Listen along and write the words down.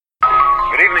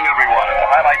evening, everyone. The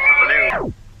highlights of the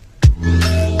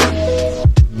news.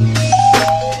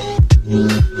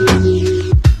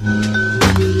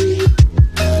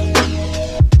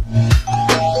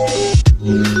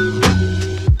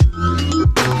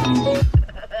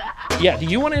 Yeah, do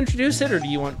you want to introduce it, or do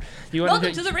you want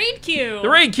Welcome to the Raid Queue! The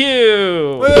Raid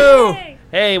Queue! Woo! Yay.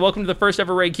 Hey, welcome to the first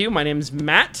ever Raid Queue. My name's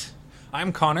Matt.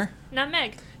 I'm Connor. Not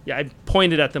Meg. Yeah, I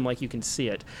pointed at them like you can see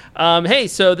it. Hey,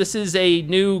 so this is a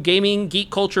new gaming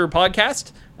geek culture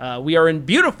podcast. We are in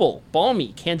beautiful,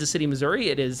 balmy Kansas City, Missouri.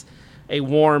 It is a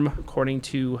warm, according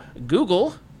to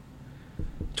Google,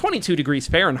 22 degrees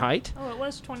Fahrenheit. Oh, it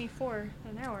was 24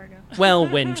 an hour ago. Well,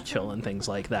 wind chill and things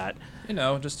like that. You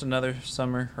know, just another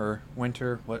summer or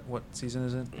winter. What season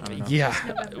is it? I don't know. Yeah,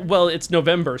 November. well, it's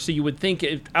November, so you would think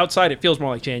outside it feels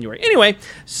more like January. Anyway,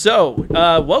 so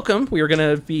welcome. We are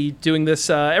going to be doing this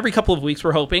every couple of weeks,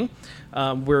 we're hoping.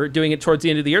 We're doing it towards the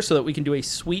end of the year so that we can do a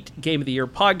sweet Game of the Year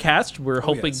podcast. We're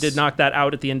hoping yes. to knock that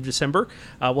out at the end of December.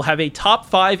 We'll have a top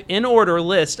 5 in order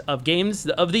list of games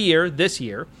of the year this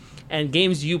year and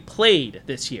games you played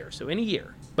this year. So in a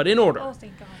year, but in order. Oh,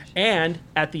 thank gosh. And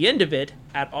at the end of it,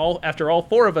 after all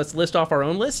 4 of us list off our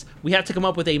own lists, we have to come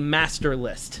up with a master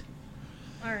list.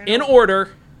 All right. In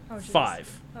order, Oh, jeez.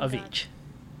 5 Oh, of God. each.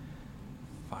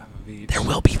 5 of each. There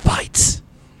will be fights.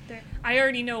 I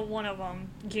already know one of them,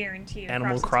 guaranteed.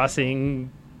 Animal across the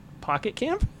Crossing Pocket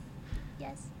Camp? table.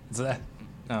 Yes. Is that?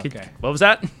 Oh, Could- okay. What was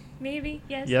that? Maybe.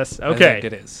 Yes. Yes. I Okay. think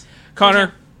it is.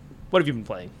 Connor, what have you been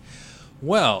playing?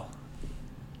 Well,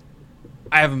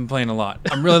 I haven't been playing a lot.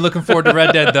 I'm really looking forward to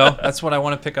Red Dead, though. That's what I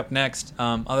want to pick up next.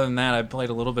 Other than that, I played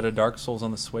a little bit of Dark Souls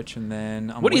on the Switch, and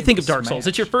then What do you think of Dark Souls?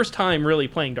 It's your first time really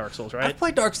playing Dark Souls, right? I've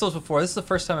played Dark Souls before. This is the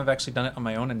first time I've actually done it on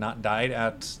my own and not died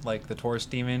at like the Taurus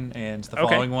Demon and the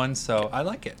Okay. following one, so I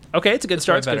like it. Okay, it's a good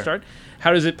start. It's a way good better. start.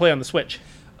 How does it play on the Switch?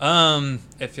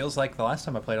 It feels like the last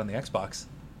time I played on the Xbox.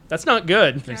 That's not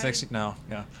good. Right. 360? No,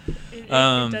 yeah. It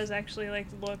Um, does actually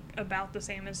look about the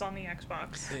same as on the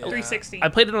Xbox 360. I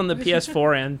played it on the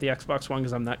PS4 and the Xbox One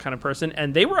because I'm that kind of person,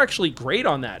 and they were actually great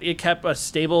on that. It kept a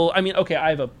stable. I mean, okay,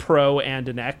 I have a Pro and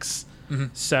an X,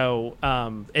 so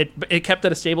it kept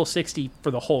at a stable 60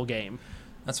 for the whole game.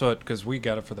 That's what, because we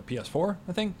got it for the PS4,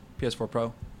 I think. PS4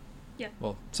 Pro. Yeah.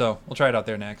 Well, so we'll try it out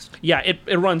there next. Yeah,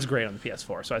 it runs great on the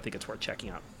PS4, so I think it's worth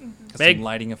checking out. Got Meg, some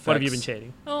lighting effects. what have you been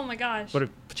changing? Oh my gosh.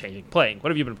 Playing?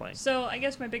 What have you been playing? So I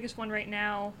guess my biggest one right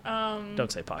now.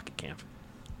 Don't say Pocket Camp.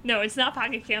 No, it's not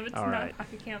Pocket Camp. It's All not right.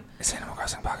 Pocket Camp. It's Animal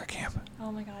Crossing Pocket Camp.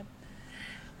 Oh my god.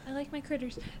 I like my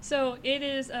critters. So it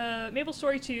is Maple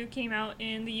Story 2 came out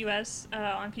in the US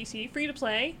on PC, free to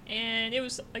play, and it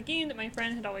was a game that my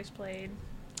friend had always played,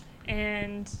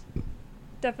 and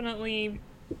definitely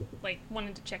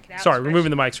wanted to check it out. Sorry, we're moving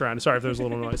the mics around. Sorry if there's a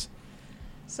little noise.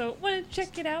 So wanted to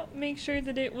check it out, make sure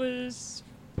that it was.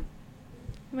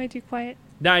 Am I too quiet?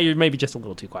 Now you're maybe just a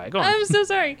little too quiet. Go on. I'm so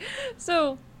sorry.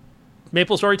 So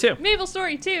Maple Story 2. Maple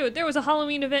Story 2, there was a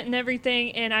Halloween event and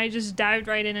everything, and I just dived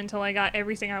right in until I got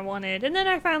everything I wanted. And then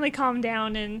I finally calmed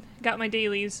down and got my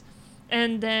dailies.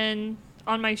 And then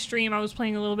on my stream, I was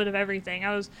playing a little bit of everything.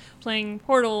 I was playing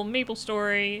Portal, Maple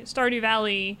Story, Stardew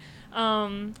Valley. I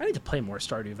need to play more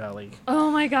Stardew Valley.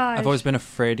 Oh my gosh. I've always been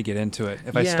afraid to get into it.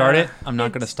 If I Yeah, start it, I'm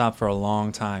not going to it's- stop for a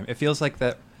long time. It feels like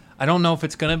that. I don't know if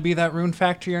it's going to be that Rune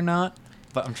Factory or not,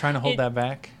 but I'm trying to hold that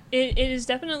back. It is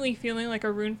definitely feeling like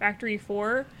a Rune Factory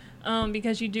 4,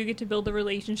 because you do get to build the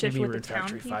relationships Give me with Rune the town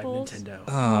Factory 5 people. Nintendo.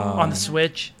 Oh. On the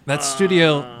Switch. That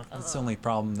studio, that's the only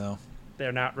problem, though.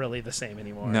 They're not really the same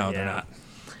anymore. No, they're Yeah. not.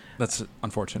 That's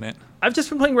unfortunate. I've just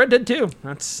been playing Red Dead 2.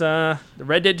 That's the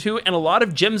Red Dead 2 and a lot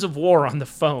of Gems of War on the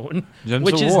phone, Gems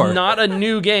which of is War. not a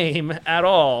new game at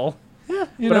all. You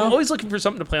But know. I'm always looking for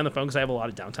something to play on the phone because I have a lot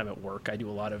of downtime at work. I do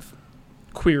a lot of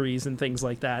queries and things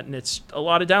like that, and it's a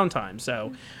lot of downtime.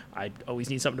 So I always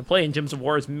need something to play. And Gems of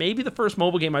War is maybe the first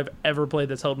mobile game I've ever played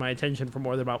that's held my attention for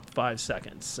more than about 5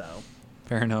 seconds. So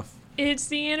Fair enough. It's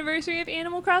the anniversary of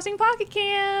Animal Crossing Pocket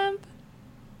Camp.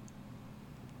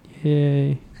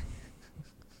 yay!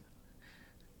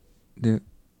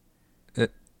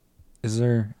 Is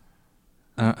there?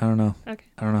 I don't know. Okay.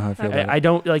 I don't know how I feel about I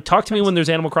don't talk to me when there's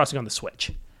Animal Crossing on the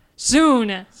Switch.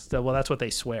 Soon. So, well, that's what they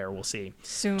swear. We'll see.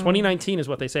 Soon. 2019 is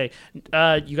what they say.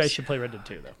 You guys should play Red Dead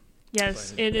 2, though.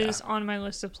 Yes, it is on my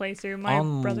list of playthrough. My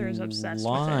brother is obsessed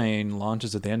with it. Online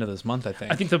launches at the end of this month, I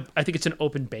think. I think it's an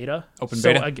open beta. Open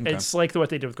so beta? Okay. It's like what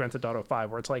they did with Grand Theft Auto 5,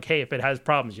 where it's like, hey, if it has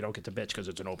problems, you don't get to bitch because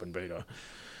it's an open beta.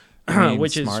 I mean,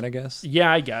 which smart, is I guess.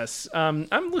 Yeah, I guess. I'm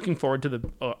looking forward to the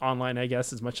online, I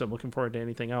guess, as much as I'm looking forward to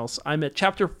anything else. I'm at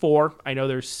chapter 4. I know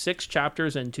there's 6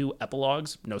 chapters and 2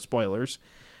 epilogues. No spoilers.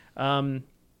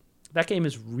 That game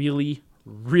is really,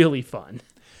 really fun.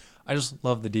 I just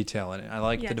love the detail in it. I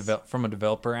like Yes. from a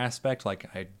developer aspect. Like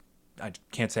I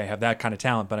can't say I have that kind of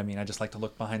talent, but I mean, I just like to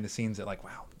look behind the scenes at like,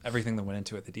 wow, everything that went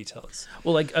into it, the detail is.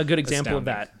 Well, like a good example of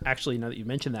Astounding. that, actually, now that you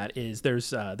mentioned that, is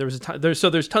there's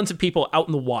tons of people out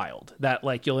in the wild that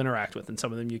like you'll interact with, and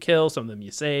some of them you kill, some of them you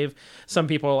save. Some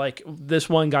people are like, this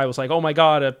one guy was like, oh my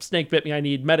god, a snake bit me, I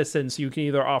need medicine. So you can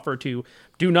either offer to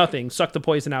do nothing, suck the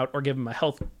poison out, or give him a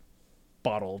health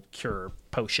bottle cure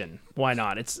potion. Why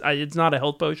not? It's not a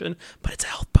health potion, but it's a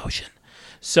health potion.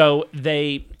 So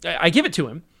I give it to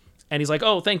him. And he's like,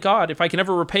 oh, thank God. If I can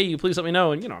ever repay you, please let me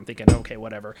know. And, I'm thinking, okay,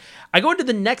 whatever. I go into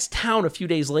the next town a few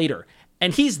days later,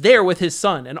 and he's there with his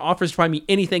son and offers to buy me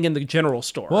anything in the general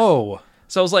store. Whoa.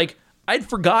 So I was like, I'd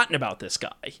forgotten about this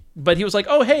guy. But he was like,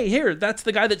 oh, hey, here, that's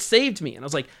the guy that saved me. And I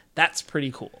was like, that's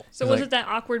pretty cool. So He's was like- it that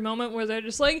awkward moment where they're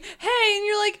just like, "Hey," and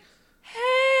you're like,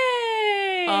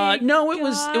 "Hey"? No, it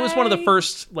was one of the guy."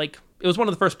 first, it was one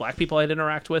of the first black people I'd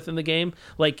interact with in the game.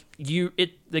 Like the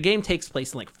game takes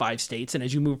place in like 5 states, and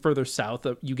as you move further south,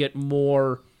 you get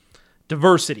more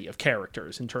diversity of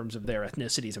characters in terms of their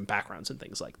ethnicities and backgrounds and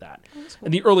things like that.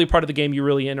 In the early part of the game, you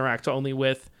really interact only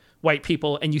with white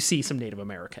people, and you see some Native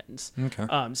Americans. Okay.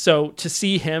 So to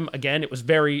see him again, it was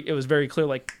very clear,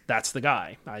 like that's the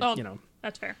guy. Oh,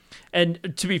 that's fair.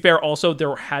 And to be fair, also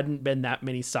there hadn't been that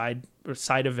many side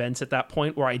events at that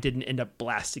point where I didn't end up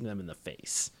blasting them in the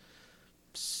face.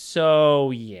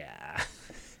 So yeah.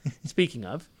 Speaking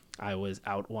of, I was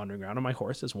out wandering around on my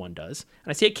horse, as one does, and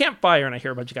I see a campfire, and I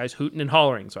hear a bunch of guys hooting and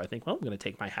hollering. So I think, well, I'm going to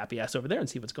take my happy ass over there and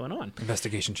see what's going on.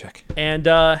 Investigation check. And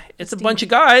it's a bunch of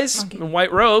guys in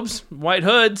white robes, white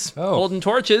hoods, Oh. holding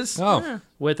torches, Oh.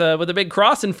 with a big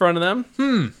cross in front of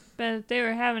them. But they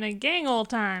were having a gang old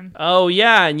time. Oh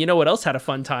yeah, and you know what else had a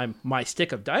fun time? My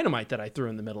stick of dynamite that I threw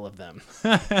in the middle of them.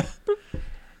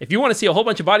 If you want to see a whole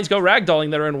bunch of bodies go ragdolling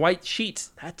that are in white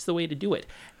sheets, that's the way to do it.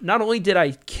 Not only did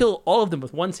I kill all of them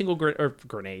with one single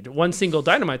grenade, one single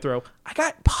dynamite throw, I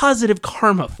got positive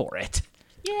karma for it.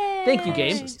 Yay! Thank you,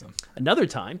 game. Another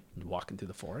time, walking through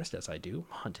the forest, as I do,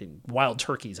 hunting wild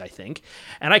turkeys, I think,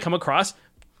 and I come across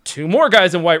 2 more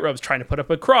guys in white robes trying to put up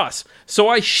a cross. So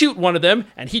I shoot one of them,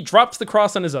 and he drops the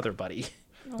cross on his other buddy.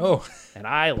 Oh. And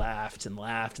I laughed, and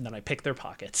then I picked their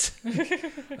pockets.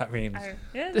 I mean,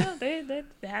 They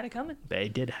had it coming. They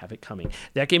did have it coming.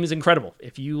 That game is incredible.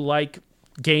 If you like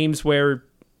games where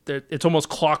it's almost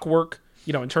clockwork,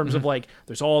 in terms of like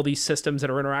there's all these systems that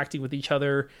are interacting with each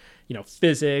other,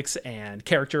 physics and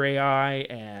character AI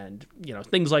and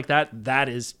things like that, that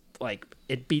is like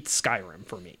it beats Skyrim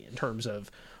for me in terms of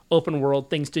open world,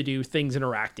 things to do, things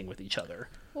interacting with each other.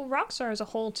 Well, Rockstar as a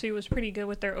whole too was pretty good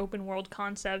with their open world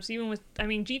concepts. Even with,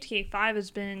 GTA 5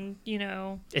 has been,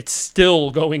 It's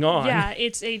still going on. yeah,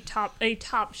 it's a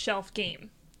top shelf game.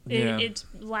 Yeah. It's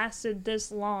lasted this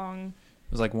long.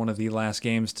 it was like one of the last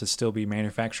games to still be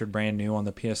manufactured brand new on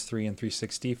the PS3 and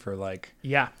 360 for like.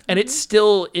 Yeah, and it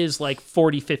still is like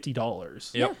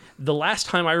 $40-$50. Yep. The last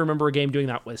time I remember a game doing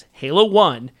that was Halo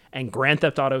 1 and Grand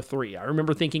Theft Auto 3. I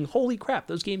remember thinking, holy crap,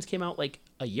 those games came out like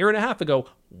a year and a half ago.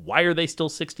 Why are they still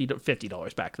 $60 to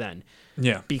 $50 back then?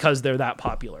 Yeah. Because they're that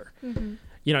popular.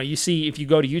 You see, if you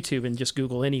go to YouTube and just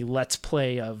Google any Let's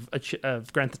Play of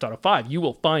Grand Theft Auto 5, you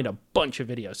will find a bunch of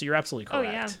videos. So you're absolutely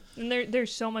correct. Oh yeah, and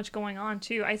there's so much going on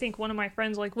too. I think one of my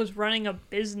friends was running a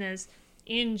business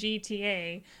in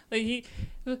GTA. Like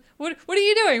what are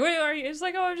you doing? What are you? It's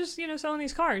like, oh, I'm just selling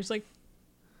these cars. Like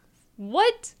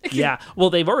what? Yeah, well,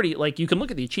 they've already, you can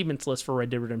look at the achievements list for Red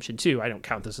Dead Redemption 2. I don't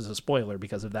count this as a spoiler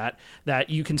because of that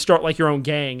you can start your own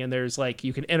gang, and there's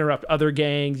you can interrupt other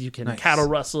gangs, you can Nice. cattle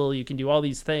rustle, you can do all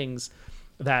these things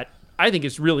that I think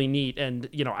is really neat. And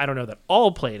I don't know that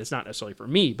all play it. It's not necessarily for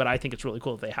me, but I think it's really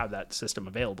cool that they have that system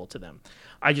available to them.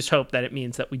 I just hope that it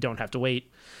means that we don't have to wait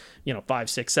 5,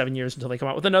 6, 7 years until they come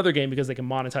out with another game because they can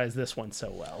monetize this one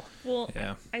so well. Well,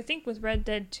 Yeah. I think with Red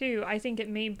Dead 2, I think it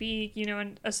may be,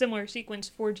 a similar sequence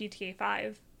for GTA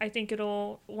 5. I think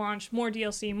it'll launch more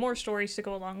DLC, more stories to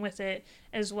go along with it,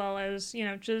 as well as,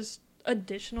 just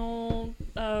additional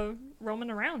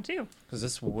roaming around too. Because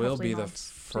this will Hopefully be the mods.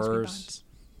 Just be first.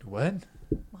 What?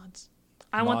 Mods.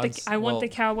 I want Mods? the Well-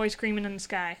 cowboy screaming in the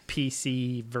sky.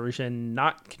 PC version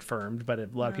not confirmed, but a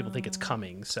lot of people think it's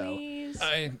coming. So Please.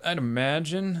 I'd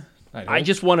imagine. I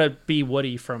just want to be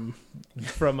Woody from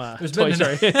There's Toy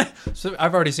been Story. So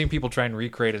I've already seen people try and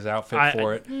recreate his outfit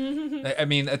for it. Mm-hmm. I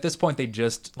mean, at this point, they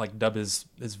just dub his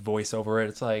voice over it.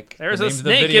 It's like There's the a names of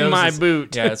the snake in videos my is-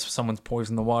 boot. Yeah, it's someone's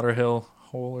poisoned the water hill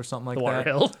hole or something like The that. Water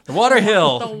Hill. The water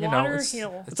hill. The you know, water it's-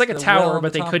 hill. It's like a the tower, well on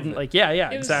but the they top couldn't of it. yeah, It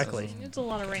was- exactly. It's a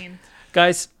lot of rain.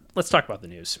 Guys, let's talk about the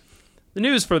news. the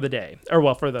news for the day, or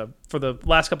well, for the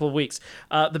last couple of weeks.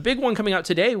 The big one coming out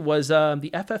today was the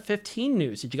FF15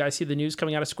 news. Did you guys see the news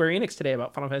coming out of Square Enix today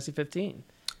about Final Fantasy 15?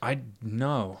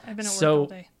 No. I've been at work all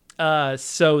day.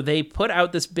 So they put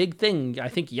out this big thing, I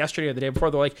think yesterday or the day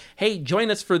before. They're like, hey, join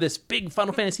us for this big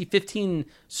Final Fantasy 15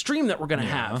 stream that we're going to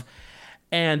have.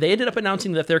 And they ended up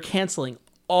announcing that they're canceling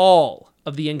all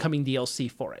of the incoming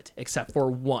DLC for it, except for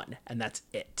one, and that's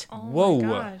it. Oh Whoa. my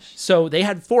gosh. So they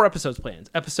had 4 episodes planned.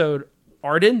 Episode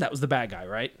Arden, that was the bad guy,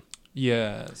 right?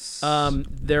 Yes.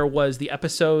 There was the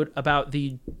episode about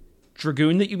the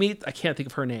Dragoon that you meet. I can't think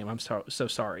of her name. I'm so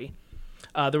sorry.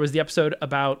 There was the episode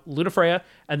about Lunafreya,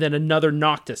 and then another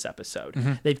Noctis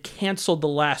episode. They've canceled the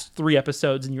last 3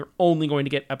 episodes, and you're only going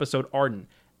to get episode Arden,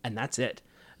 and that's it.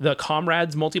 The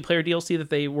Comrades multiplayer DLC that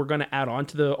they were going to add on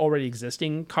to the already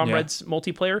existing Comrades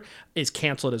multiplayer is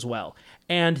canceled as well.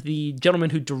 And the gentleman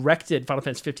who directed Final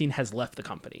Fantasy 15 has left the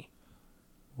company.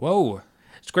 Whoa.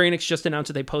 Square Enix just announced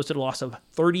that they posted a loss of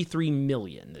 $33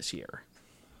 million this year.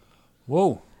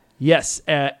 Whoa. Yes,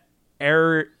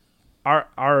 Aranea?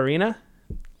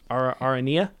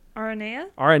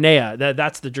 Aranea.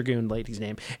 That's the Dragoon lady's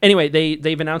name. Anyway,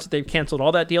 they've announced that they've canceled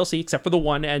all that DLC except for the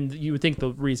one, and you would think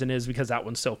the reason is because that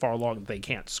one's so far along that they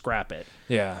can't scrap it.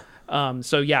 Yeah.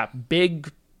 So yeah,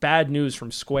 big bad news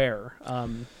from Square.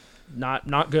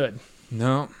 Not good.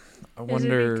 No. I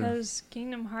wonder. Is it because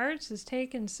Kingdom Hearts has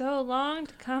taken so long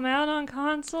to come out on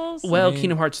consoles? Well,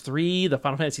 Kingdom Hearts 3, the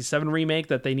Final Fantasy 7 remake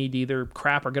that they need to either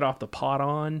crap or get off the pot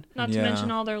on. Not to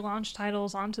mention all their launch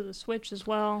titles onto the Switch as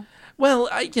well. Well,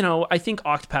 I think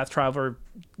Octopath Traveler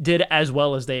did as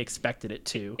well as they expected it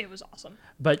to. It was awesome.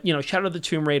 But, Shadow of the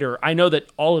Tomb Raider, I know that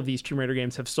all of these Tomb Raider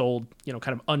games have sold, kind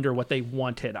of under what they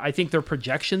wanted. I think their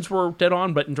projections were dead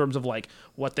on, but in terms of like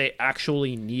what they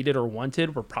actually needed or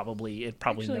wanted, it probably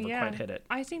never quite hit it.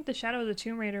 I think the Shadow of the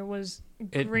Tomb Raider was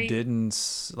It great. didn't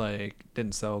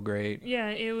sell great. Yeah,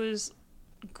 it was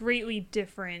greatly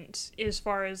different as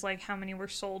far as like how many were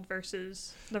sold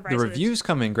versus the rest. The reviews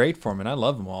come in great for them, and I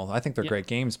love them all. I think they're great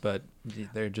games, but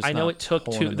they're just. I know not it took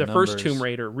pulling in the the first numbers. Tomb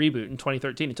Raider reboot in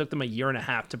 2013. It took them a year and a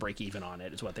half to break even on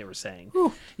it, is what they were saying.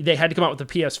 Whew. They had to come out with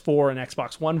the PS4 and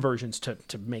Xbox One versions to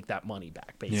make that money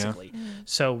back, basically.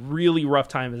 So really rough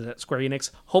time is at Square Enix.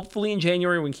 Hopefully in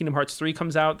January when Kingdom Hearts 3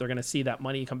 comes out, they're going to see that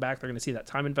money come back. They're going to see that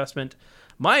time investment.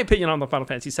 My opinion on the Final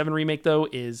Fantasy 7 remake, though,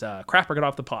 is crap or get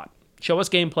off the pot. Show us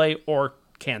gameplay or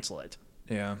cancel it.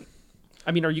 Yeah.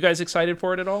 I mean, are you guys excited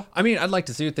for it at all? I mean, I'd like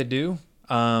to see what they do.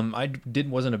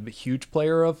 Wasn't a huge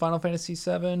player of Final Fantasy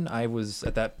VII. I was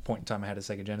at that point in time I had a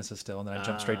Sega Genesis still, and then I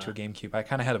jumped straight to a GameCube. I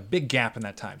kind of had a big gap in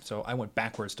that time, so I went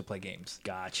backwards to play games.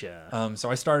 Gotcha. So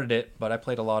I started it, but I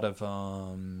played a lot of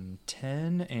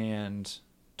 10 and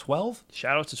 12.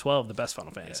 Shout out to 12, the best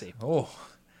Final Fantasy. Oh,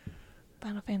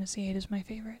 Final Fantasy 8 is my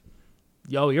favorite.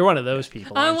 Yo, you're one of those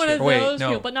people. I'm aren't one you? of those Wait, no.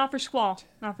 people, but not for Squall.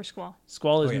 Not for Squall.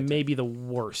 Squall is yeah. maybe the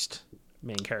worst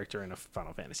main character in a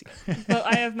Final Fantasy game. But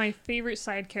I have my favorite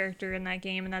side character in that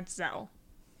game, and that's Zell.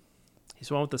 He's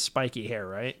the one with the spiky hair,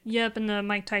 right? Yep, and the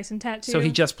Mike Tyson tattoo. So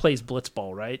he just plays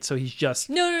Blitzball, right? So he's just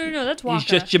No, that's Waka. he's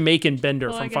just Jamaican Bender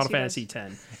Well, I from guess Final he Fantasy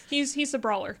does. X. He's the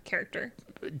brawler character.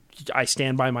 I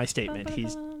stand by my statement.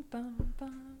 He's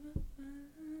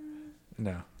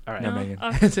no. all right. No, No? Megan.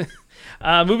 Okay.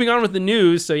 Moving on with the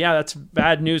news. So yeah, that's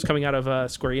bad news coming out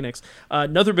of Square Enix.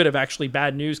 Another bit of actually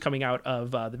bad news coming out of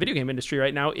the video game industry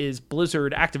right now is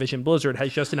Activision Blizzard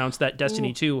has just announced that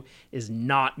Destiny 2 is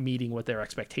not meeting what their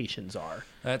expectations are.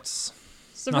 That's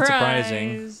Surprise. not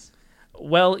surprising.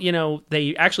 Well,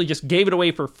 they actually just gave it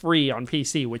away for free on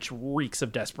PC, which reeks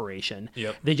of desperation.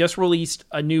 Yep. They just released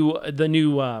the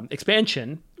new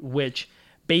expansion, which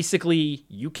basically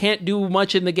you can't do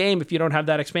much in the game if you don't have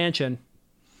that expansion.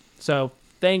 So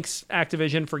thanks,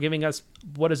 Activision, for giving us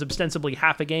what is ostensibly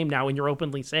half a game now, and you're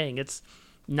openly saying it's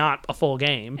not a full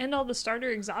game. And all the starter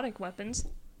exotic weapons.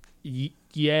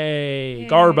 Yay,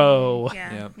 Garbo.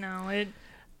 Yeah, Yep. no, it...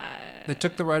 They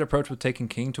took the right approach with Taken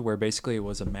King to where basically it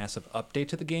was a massive update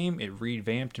to the game. It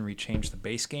revamped and rechanged the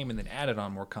base game and then added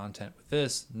on more content. With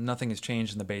this, nothing has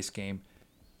changed in the base game.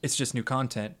 It's just new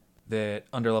content that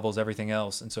underlevels everything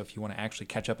else. And so if you want to actually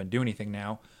catch up and do anything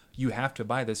now, you have to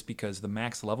buy this because the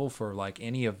max level for like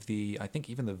any of the, I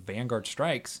think even the Vanguard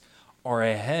Strikes are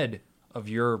ahead of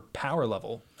your power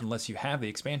level unless you have the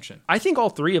expansion. I think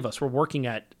all three of us were working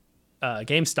at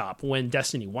GameStop when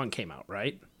Destiny 1 came out,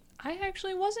 right? I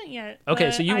actually wasn't yet. Okay,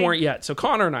 but so you weren't yet. So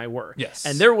Connor and I were. Yes.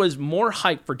 And there was more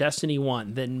hype for Destiny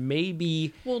 1 than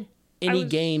maybe Well, any I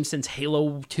was- game since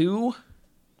Halo 2.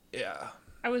 Yeah.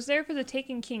 I was there for the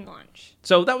Taken King launch.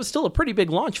 So that was still a pretty big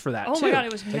launch for that, Oh too. my god,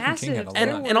 it was Taken King massive. had a lot.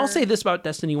 There And I'll were- say this about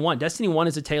Destiny 1. Destiny 1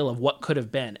 is a tale of what could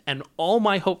have been. And all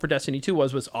my hope for Destiny 2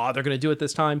 was they're going to do it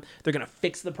this time. They're going to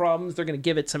fix the problems. They're going to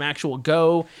give it some actual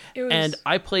go. It was- And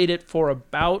I played it for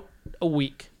about a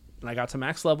week. And I got to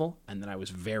max level. And then I was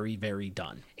very, very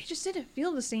done. it just didn't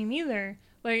feel the same either.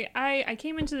 Like, I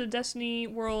came into the Destiny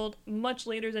world much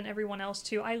later than everyone else,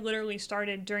 too. I literally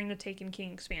started during the Taken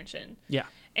King expansion. Yeah.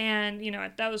 And,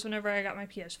 that was whenever I got my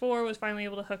PS4, was finally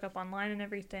able to hook up online and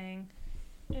everything.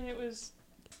 And it was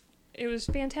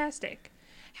fantastic.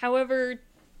 However,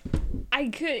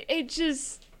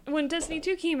 when Destiny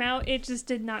 2 came out, it just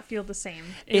did not feel the same.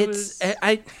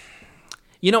 I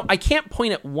can't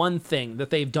point at one thing that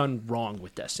they've done wrong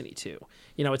with Destiny 2.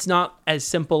 It's not as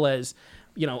simple as,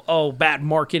 bad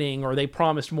marketing, or they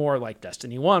promised more like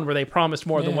Destiny 1, where they promised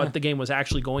more than what the game was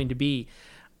actually going to be.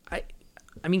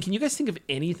 I mean, can you guys think of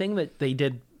anything that they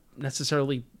did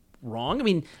necessarily wrong? I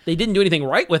mean, they didn't do anything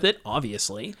right with it,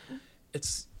 obviously.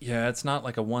 It's not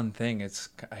like a one thing.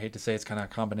 I hate to say it's kind of a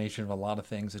combination of a lot of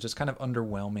things. It's just kind of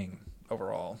underwhelming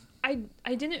overall.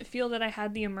 I didn't feel that I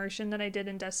had the immersion that I did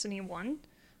in Destiny 1.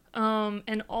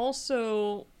 And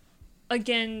also,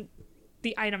 again,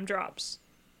 the item drops.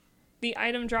 The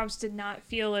item drops did not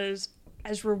feel as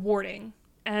rewarding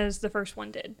as the first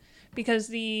one did. Because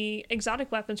the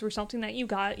exotic weapons were something that you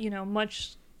got,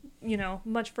 much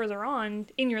further on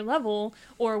in your level,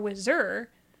 or with Xur,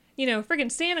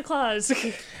 friggin' Santa Claus.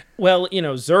 Well,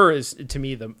 Xur is, to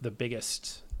me, the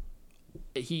biggest.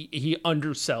 He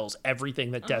undersells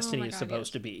everything that Destiny is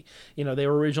supposed to be. They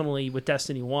were originally with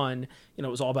Destiny 1, it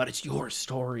was all about it's your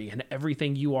story and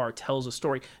everything you are tells a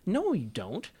story. No, you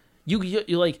don't.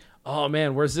 You're like, oh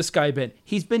man, where's this guy been?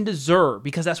 He's been to Xur,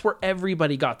 because that's where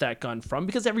everybody got that gun from,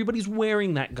 because everybody's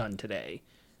wearing that gun today.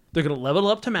 They're going to level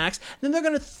it up to max, then they're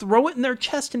going to throw it in their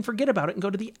chest and forget about it and go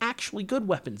to the actually good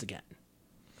weapons again.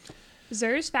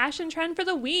 Xur's fashion trend for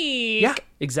the week. Yeah,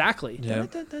 exactly. Yeah.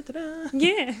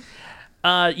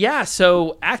 Yeah.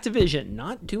 So Activision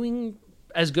not doing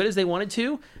as good as they wanted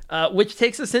to, which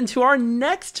takes us into our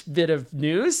next bit of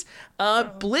news.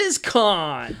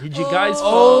 BlizzCon. Did you guys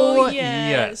follow? Oh,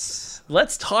 yes.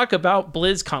 Let's talk about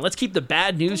BlizzCon. Let's keep the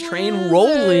bad news train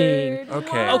rolling.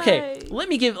 Okay. Okay,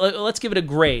 let's give it a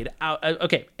grade.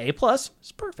 Okay, A+ is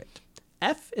perfect.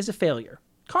 F is a failure.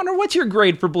 Connor, what's your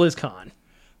grade for BlizzCon?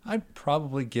 I'd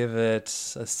probably give it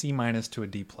a C- to a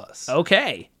D+.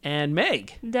 Okay, and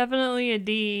Meg? Definitely a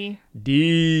D.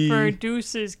 D. For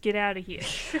deuces, get out of here.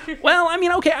 Well, I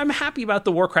mean, okay, I'm happy about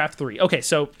the Warcraft 3. Okay,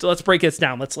 so let's break this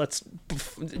down. Let's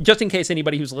just in case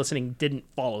anybody who's listening didn't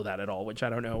follow that at all, which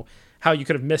I don't know how you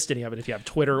could have missed any of it if you have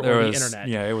Twitter or the internet.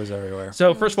 Yeah, it was everywhere.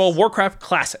 So first of all, Warcraft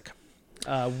Classic,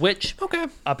 which Okay.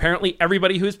 apparently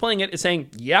everybody who's playing it is saying,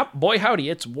 yep, boy howdy,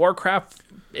 it's Warcraft.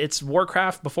 It's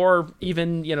Warcraft before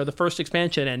even, the first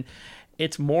expansion, and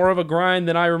it's more of a grind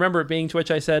than I remember it being, to which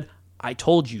I said, I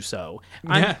told you so.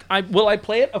 Yeah. Will I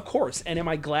play it? Of course. And am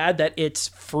I glad that it's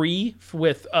free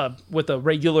with a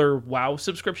regular WoW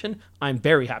subscription? I'm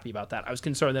very happy about that. I was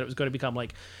concerned that it was going to become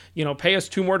like, pay us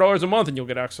 $2 more a month and you'll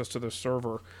get access to the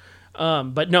server.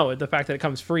 But no, the fact that it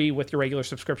comes free with your regular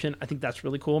subscription, I think that's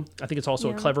really cool. I think it's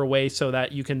also a clever way so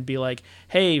that you can be like,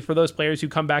 hey, for those players who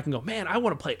come back and go, man, I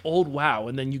want to play old WoW.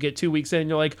 And then you get 2 weeks in and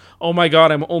you're like, oh my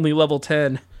God, I'm only level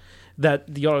 10. That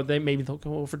maybe they'll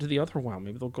go over to the other WoW.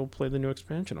 Maybe they'll go play the new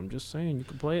expansion. I'm just saying, you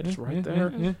can play it. It's right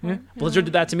there. Yeah. Blizzard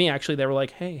did that to me, actually. They were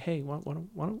like, hey, why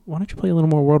don't you play a little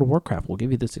more World of Warcraft? We'll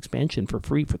give you this expansion for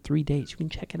free for 3 days. You can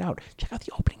check it out. Check out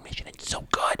the opening mission. It's so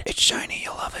good. It's shiny.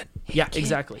 You'll love it. Yeah,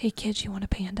 exactly. Hey, kids, you want a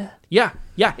panda? Yeah,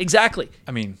 exactly.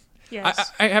 I mean,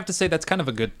 Yes. I have to say that's kind of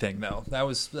a good thing, though.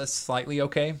 That's slightly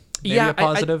okay. Maybe Yeah, a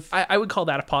positive. I would call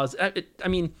that a positive. I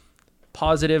mean,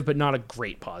 positive, but not a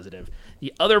great positive.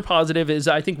 The other positive is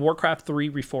I think Warcraft 3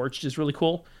 Reforged is really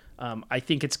cool. I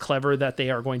think it's clever that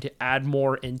they are going to add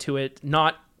more into it.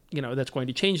 Not, that's going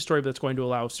to change the story, but that's going to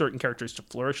allow certain characters to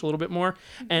flourish a little bit more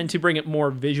and to bring it more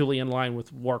visually in line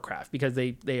with Warcraft, because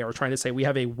they are trying to say we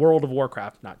have a world of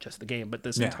Warcraft, not just the game, but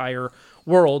this entire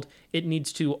world. It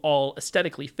needs to all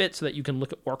aesthetically fit so that you can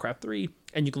look at Warcraft 3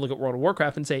 and you can look at World of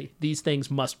Warcraft and say, these things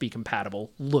must be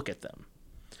compatible. Look at them.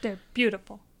 They're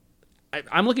beautiful.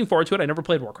 I'm looking forward to it. I never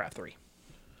played Warcraft 3.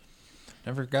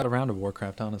 Never got around to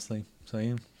Warcraft, honestly. So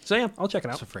yeah, I'll check it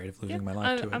I out. was afraid of losing my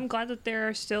life to it. I'm glad that there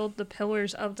are still the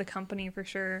pillars of the company for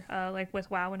sure, like with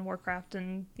WoW and Warcraft,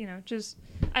 and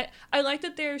I like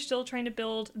that they're still trying to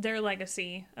build their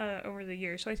legacy over the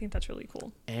years. So I think that's really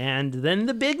cool. And then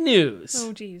the big news.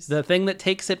 Oh geez, The thing that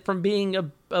takes it from being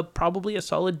a probably a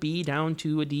solid B down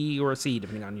to a D or a C,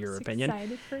 depending on your opinion.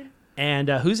 Excited for And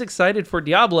who's excited for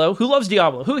Diablo? Who loves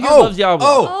Diablo? Who here loves Diablo?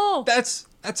 Oh.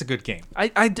 That's a good game.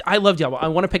 I love Diablo. I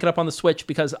want to pick it up on the Switch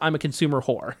because I'm a consumer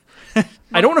whore.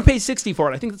 I don't want to pay $60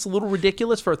 for it. I think that's a little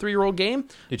ridiculous for a 3-year-old game.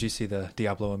 Did you see the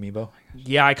Diablo amiibo?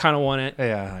 Yeah, I kind of want it.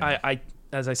 Yeah. I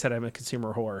as I said, I'm a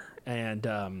consumer whore, and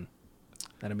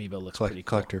that amiibo looks pretty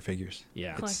cool. Collector figures.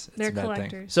 Yeah. They're a bad thing.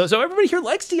 collectors. So everybody here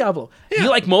likes Diablo. Do you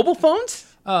like mobile phones?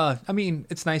 I mean,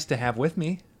 it's nice to have with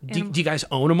me. Do you guys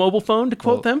own a mobile phone, to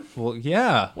quote them? Well,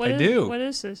 yeah, What I is- do. What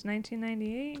is this?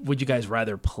 1998? Would you guys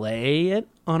rather play it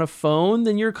on a phone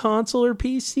than your console or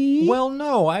PC? Well,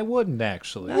 no, I wouldn't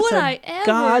actually. Would That's a I ever?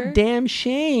 goddamn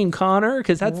shame, Connor,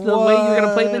 because that's the way you're going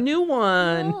to play the new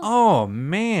one. Oh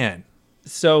man!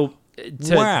 So,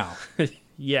 Wow!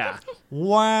 yeah.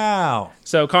 Wow!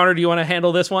 So, Connor, do you want to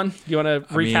handle this one? Do you want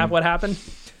to recap mean- what happened?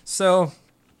 So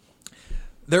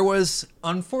there was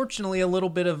unfortunately a little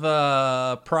bit of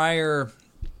a prior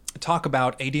talk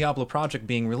about a Diablo project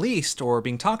being released or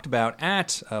being talked about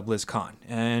at BlizzCon,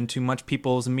 and to much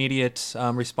people's immediate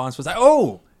response was like,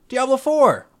 "Oh, Diablo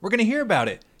 4, we're going to hear about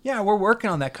it. Yeah, we're working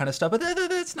on that kind of stuff, but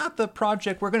that's not the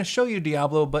project. We're going to show you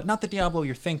Diablo, but not the Diablo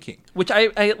you're thinking." Which I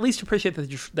at least appreciate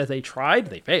that they tried.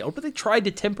 They failed, but they tried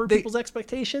to temper people's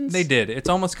expectations. They did. It's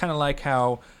almost kind of like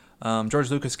how George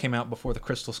Lucas came out before the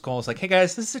Crystal Skull. It's like, hey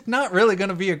guys, this is not really going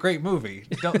to be a great movie.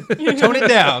 Don't tone it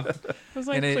down. I was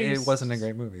like, And it please. wasn't a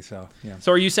great movie. So yeah,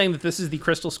 So, are you saying that this is the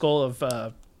Crystal Skull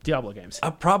of Diablo games?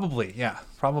 probably yeah,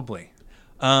 probably.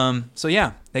 So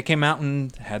yeah, they came out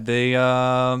and had they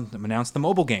announced the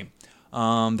mobile game.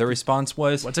 Their response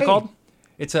was, What's it called?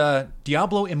 It's a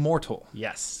Diablo Immortal.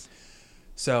 Yes.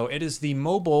 So it is the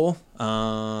mobile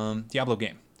Diablo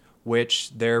game,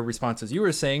 which their response, as you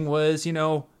were saying, was,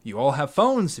 you all have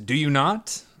phones, do you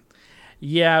not?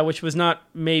 Yeah, which was not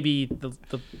maybe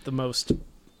the most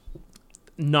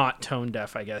not tone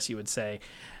deaf, I guess you would say.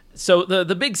 So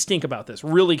the big stink about this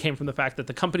really came from the fact that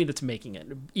the company that's making it,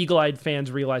 eagle-eyed fans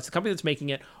realize the company that's making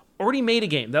it already made a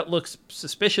game that looks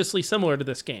suspiciously similar to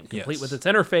this game, complete Yes. with its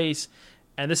interface.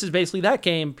 And this is basically that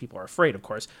game. People are afraid, of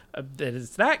course, that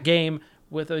it's that game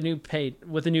with a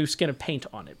new skin of paint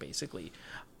on it, basically.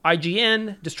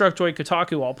 IGN, Destructoid,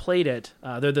 Kotaku all played it.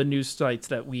 They're the news sites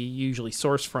that we usually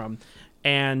source from.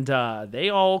 And they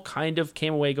all kind of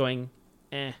came away going,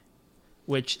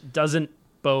 which doesn't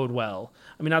bode well.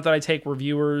 I mean, not that I take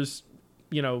reviewers,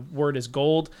 word as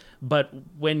gold, but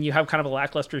when you have kind of a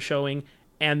lackluster showing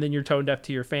and then you're tone deaf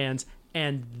to your fans,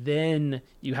 and then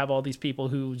you have all these people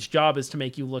whose job is to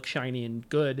make you look shiny and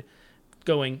good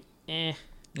going, Yeah.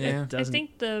 it I doesn't.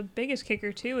 think the biggest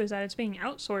kicker too is that it's being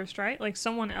outsourced, right? Like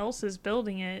someone else is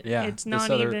building it. Yeah, It's this not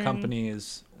other even company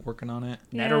is working on it.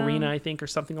 Net Yeah. Arena, I think, or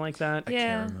something like that. I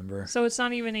Yeah. can't remember. So it's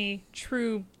not even a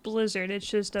true Blizzard. It's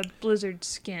just a Blizzard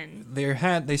skin. They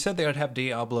said they would have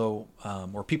Diablo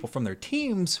or people from their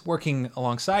teams working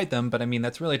alongside them, but I mean,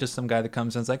 that's really just some guy that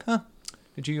comes in and is like,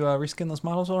 did you reskin those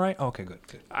models all right? Okay, good.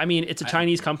 I mean, it's a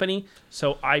Chinese company,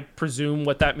 so I presume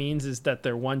what that means is that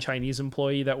they're one Chinese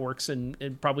employee that works in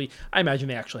probably, I imagine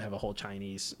they actually have a whole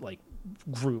Chinese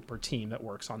group or team that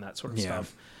works on that sort of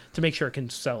stuff to make sure it can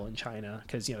sell in China,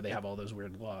 because they have all those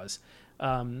weird laws.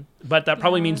 But that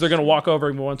probably means they're going to walk over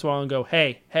every once in a while and go,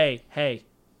 hey,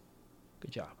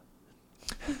 good job.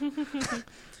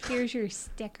 Here's your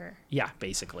sticker. Yeah,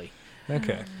 basically.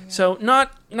 Okay. So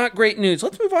not great news.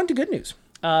 Let's move on to good news.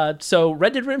 So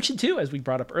Red Dead Redemption 2, as we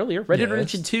brought up earlier, Red Dead Yes.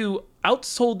 Redemption 2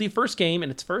 outsold the first game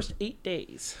in its first 8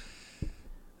 days.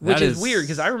 Which That is is- weird,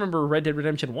 because I remember Red Dead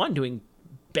Redemption 1 doing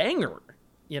banger,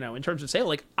 in terms of sale.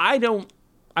 Like, I don't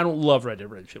love Red Dead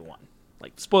Redemption 1.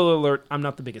 Like, spoiler alert, I'm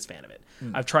not the biggest fan of it.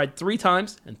 I've tried 3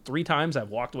 times, and 3 times I've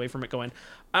walked away from it going,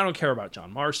 I don't care about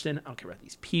John Marston. I don't care about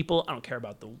these people. I don't care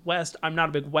about the West. I'm not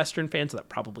a big Western fan, so that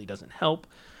probably doesn't help.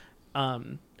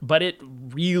 But it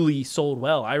really sold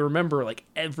well. I remember,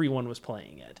 everyone was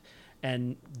playing it.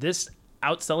 And this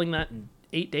outselling that in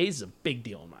 8 days is a big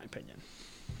deal, in my opinion.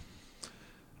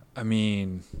 I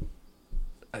mean,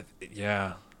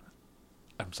 yeah.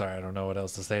 I'm sorry, I don't know what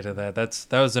else to say to that. That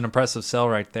was an impressive sell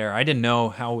right there. I didn't know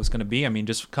how it was going to be. I mean,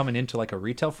 just coming into a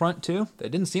retail front too. It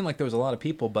didn't seem like there was a lot of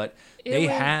people, but they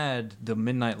was- had the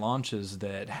midnight launches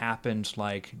that happened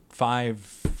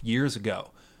 5 years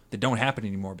ago that don't happen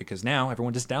anymore, because now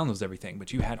everyone just downloads everything.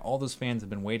 But you had all those fans that have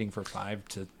been waiting for 5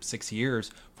 to 6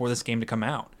 years for this game to come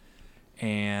out,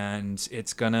 and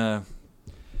it's gonna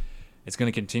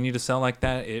continue to sell like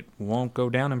that. It won't go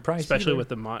down in price, Especially either. with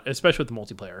the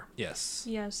multiplayer. Yes.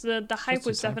 Yes, the hype Just in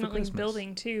was time for definitely Christmas.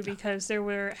 building too, because there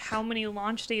were how many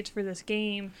launch dates for this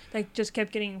game that just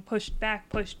kept getting pushed back,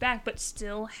 but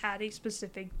still had a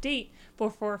specific date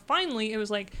before finally it was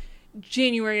like,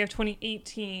 January of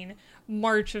 2018,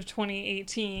 March of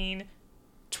 2018,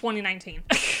 2019.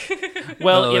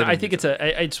 Well, Well, I think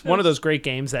it's one of those great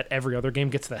games that every other game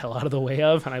gets the hell out of the way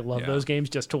of, and I love Yeah. those games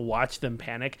just to watch them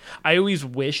panic. I always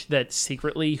wish that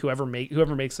secretly whoever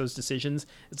makes those decisions,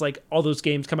 it's like all those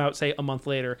games come out say a month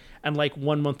later, and like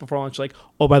 1 month before launch, like,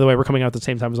 oh, by the way, we're coming out at the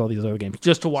same time as all these other games,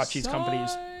 just to watch these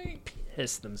companies Psych.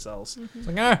 piss themselves. It's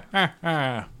like,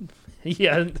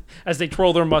 Yeah, as they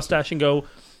twirl their mustache and go,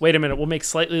 wait a minute, we'll make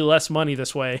slightly less money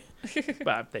this way.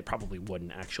 But they probably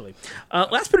wouldn't, actually.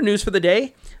 Last bit of news for the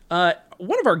day.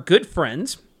 One of our good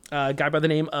friends, a guy by the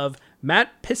name of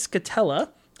Matt Piscatella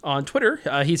on Twitter,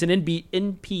 he's an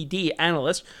NPD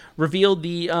analyst, revealed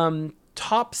the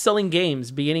top-selling games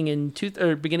beginning in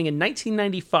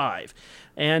 1995.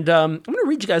 And I'm going to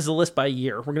read you guys the list by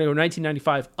year. We're going to go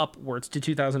 1995 upwards to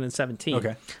 2017. Okay.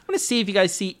 I'm going to see if you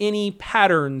guys see any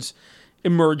patterns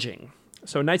emerging.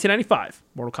 So 1995,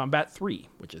 Mortal Kombat 3,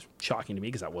 which is shocking to me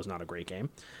because that was not a great game.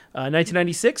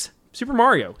 1996, Super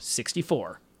Mario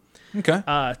 64. okay.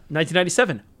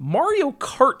 1997, Mario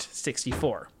Kart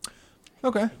 64.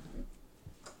 Okay.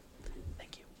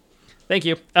 Thank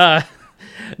you.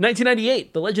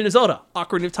 1998, The Legend of Zelda,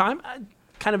 Ocarina of Time.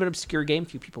 Kind of an obscure game. A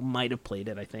few people might have played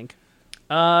it, I think.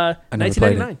 never played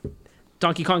 1999,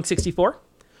 Donkey Kong 64.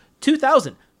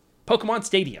 2000, Pokemon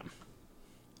Stadium.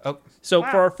 Oh, So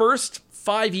Wow. for our first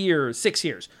 6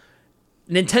 years,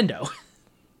 Nintendo.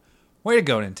 way to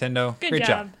go, Nintendo. Good Great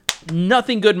job.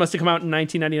 Nothing good must have come out in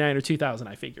 1999 or 2000,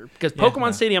 I figure. Because Pokemon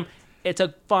no. Stadium, it's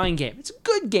a fine game. It's a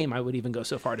good game, I would even go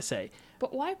so far to say.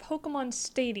 But why Pokemon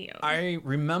Stadium? I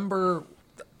remember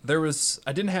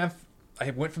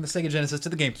I went from the Sega Genesis to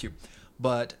the GameCube,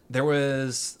 but there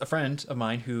was a friend of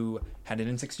mine who had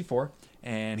an N64,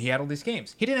 and he had all these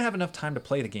games. He didn't have enough time to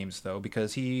play the games, though,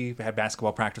 because he had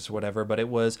basketball practice or whatever, but it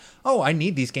was, oh, I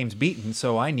need these games beaten,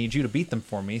 so I need you to beat them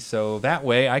for me, so that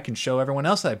way I can show everyone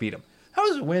else that I beat them. That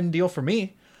was a win deal for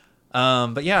me.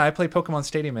 But yeah, I played Pokemon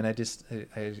Stadium, and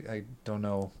I don't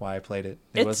know why I played it.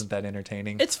 It It's- wasn't that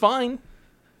entertaining. It's fine.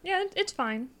 Yeah, it's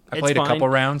fine. I it's played fine. a couple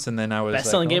rounds, and then I was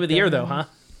Best-selling game of the okay. year, though, huh?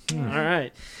 All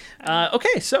right.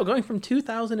 Okay, so going from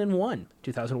 2001,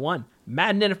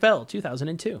 Madden NFL,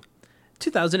 2002.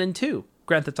 2002,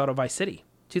 Grand Theft Auto Vice City.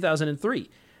 2003,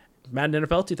 Madden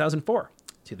NFL 2004.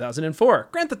 2004,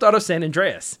 Grand Theft Auto San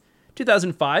Andreas.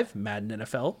 2005, Madden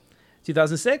NFL.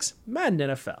 2006, Madden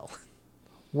NFL.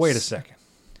 Wait a second.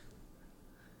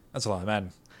 That's a lot of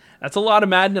Madden. That's a lot of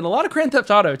Madden and a lot of Grand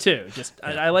Theft Auto too. Just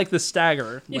I like the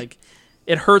stagger. Like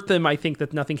it hurt them. I think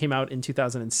that nothing came out in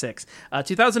 2006.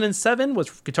 2007 was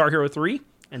Guitar Hero 3,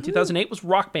 and 2008 was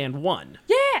Rock Band 1.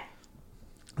 Yeah.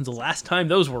 It's the last time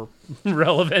those were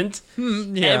relevant.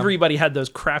 yeah. Everybody had those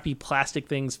crappy plastic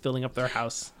things filling up their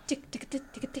house. Tick, tick, tick,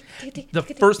 tick, tick, tick, tick, The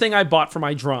tick, first thing I bought for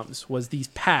my drums was these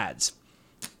pads.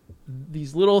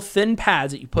 These little thin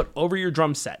pads that you put over your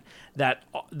drum set that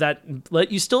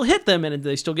let you still hit them and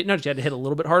they still get noticed. You had to hit a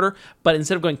little bit harder, but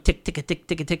instead of going tick, tick, tick,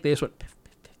 tick, tick, they just went piff,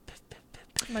 piff, piff, piff, piff,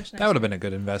 piff. Much nicer. That would have been a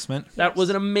good investment. That was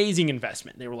an amazing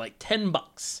investment. They were like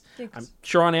 $10. Thanks. I'm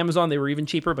sure on Amazon they were even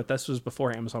cheaper, but this was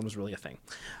before Amazon was really a thing.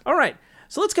 All right,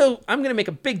 so let's go. I'm going to make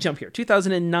a big jump here.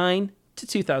 2009 to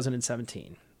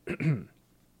 2017.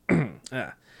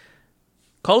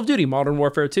 Call of Duty Modern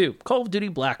Warfare 2, Call of Duty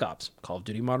Black Ops, Call of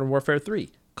Duty Modern Warfare 3,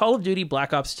 Call of Duty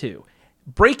Black Ops 2.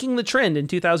 Breaking the trend in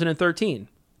 2013,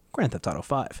 Grand Theft Auto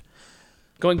 5.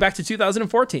 Going back to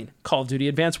 2014, Call of Duty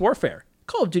Advanced Warfare,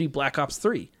 Call of Duty Black Ops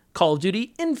 3, Call of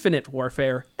Duty Infinite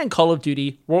Warfare, and Call of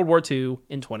Duty World War II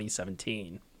in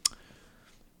 2017.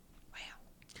 Wow.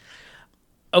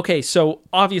 Okay, so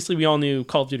obviously we all knew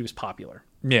Call of Duty was popular.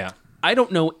 Yeah. I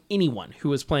don't know anyone who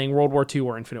was playing World War II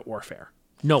or Infinite Warfare.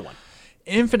 No one.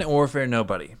 Infinite Warfare,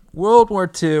 nobody. World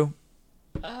War II,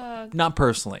 not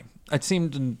personally. It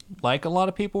seemed like a lot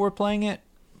of people were playing it.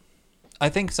 I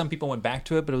think some people went back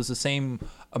to it, but it was the same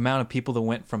amount of people that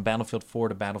went from Battlefield 4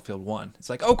 to Battlefield 1. It's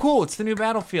like, oh, cool, it's the new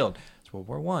Battlefield. It's World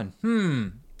War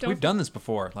 1. We've done this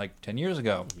before, like 10 years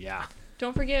ago. Yeah.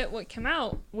 Don't forget what came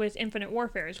out with Infinite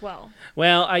Warfare as well.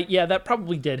 Well, that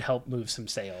probably did help move some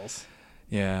sales.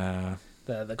 Yeah.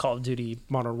 The Call of Duty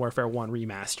Modern Warfare 1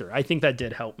 remaster. I think that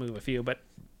did help move a few, but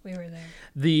We were there.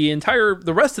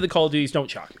 the rest of the Call of Duties don't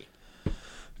shock me.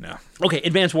 No. Okay,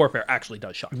 Advanced Warfare actually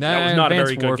does shock me. That was not a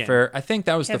very Advanced good Warfare, game. I think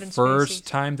that was Kevin the first Spacey.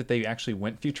 time that they actually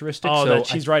went futuristic. Oh, so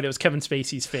she's right. It was Kevin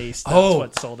Spacey's face. That's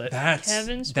what sold it.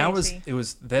 Kevin That was Spacey. it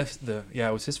was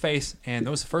it was his face, and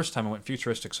that was the first time it went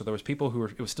futuristic. So there was people who were,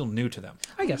 it was still new to them.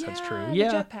 I guess that's true. the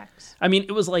Yeah. jetpacks. I mean,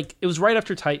 it was right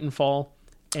after Titanfall,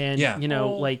 and Yeah. you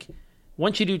know, Oh. like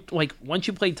once you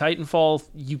played Titanfall,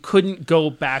 you couldn't go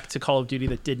back to Call of Duty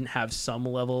that didn't have some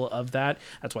level of that.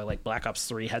 That's why like Black Ops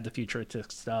 3 had the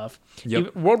futuristic stuff. Yep.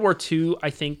 Even World War II, I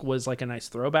think, was like a nice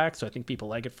throwback, so I think people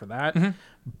like it for that.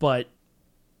 But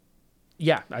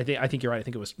yeah, I think you're right. I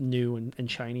think it was new and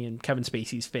shiny in Kevin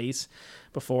Spacey's face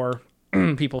before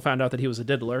people found out that he was a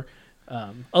diddler.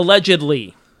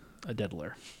 Allegedly a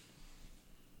diddler.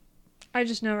 I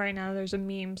just know right now there's a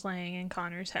meme playing in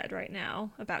Connor's head right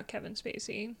now about Kevin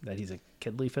Spacey. That he's a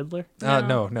kidly fiddler?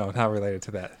 No, not related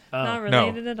to that. Not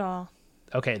related at all.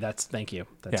 Okay, thank you.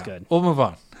 That's Yeah. good. We'll move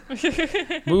on.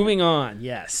 Moving on,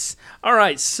 yes. All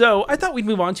right, so I thought we'd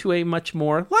move on to a much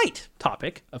more light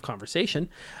topic of conversation.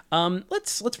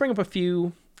 Let's bring up a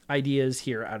few ideas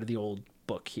here out of the old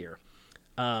book here.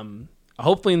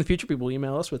 Hopefully in the future people will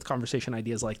email us with conversation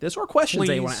ideas like this or questions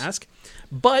they want to ask.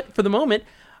 But for the moment,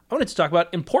 I wanted to talk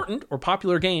about important or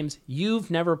popular games you've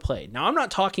never played. Now, I'm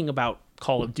not talking about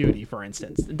Call of Duty, for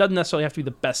instance. It doesn't necessarily have to be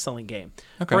the best-selling game.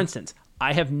 Okay. For instance,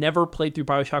 I have never played through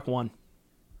BioShock 1.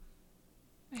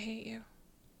 I hate you.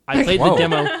 I played the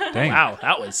demo. Dang. Wow,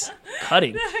 that was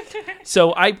cutting.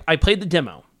 So I played the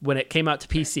demo when it came out to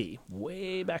PC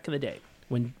way back in the day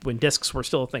when discs were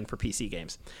still a thing for PC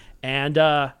games. And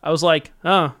I was like,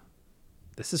 oh,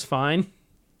 this is fine.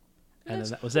 And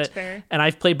then that was it. Fair. And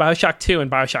I've played BioShock 2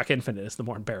 and BioShock Infinite is the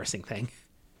more embarrassing thing.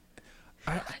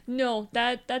 No,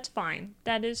 that's fine.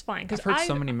 That is fine. I've heard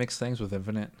so many mixed things with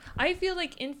Infinite. I feel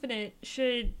like Infinite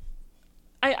should...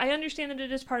 I understand that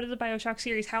it is part of the BioShock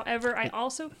series. However, I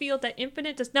also feel that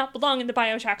Infinite does not belong in the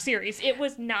BioShock series. It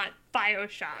was not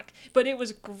BioShock, but it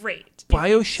was great.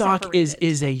 BioShock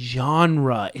is a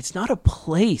genre. It's not a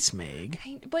place, Meg.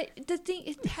 But the thing,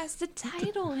 it has the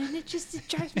title, and it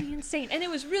drives me insane. And it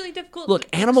was really difficult. Look,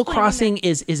 Animal explaining Crossing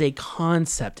is a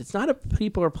concept. It's not a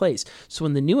people or place. So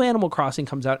when the new Animal Crossing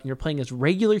comes out and you're playing as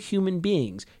regular human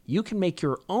beings, you can make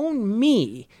your own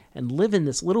me and live in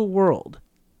this little world.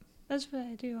 That's what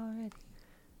I do already.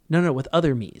 No, with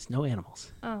other me's, no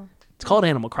animals. Oh, It's called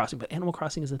Animal Crossing, but Animal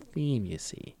Crossing is a theme, you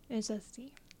see. it's a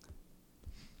theme.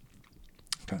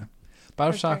 Okay.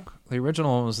 BioShock, the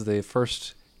original one was the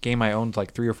first game I owned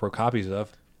like 3 or 4 copies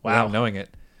of Wow. without knowing it.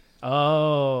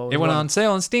 Oh. It went on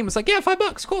sale on Steam. It's like, yeah,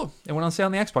 $5, cool. It went on sale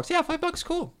on the Xbox. Yeah, $5,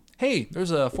 cool. Hey,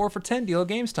 there's a 4 for $10 deal at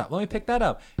GameStop. Let me pick that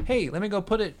up. Hey, let me go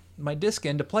put my disc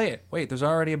in to play it. Wait, there's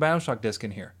already a BioShock disc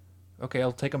in here. Okay,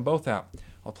 I'll take them both out.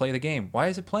 I'll play the game. Why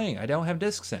is it playing? I don't have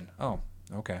discs in. Oh,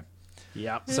 okay.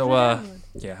 Yep. So,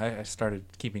 yeah, I started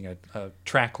keeping a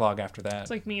track log after that.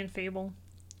 It's like me and Fable.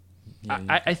 Yeah,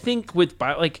 I think with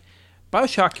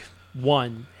BioShock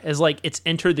 1 is like it's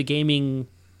entered the gaming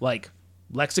like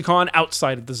lexicon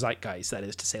outside of the zeitgeist, that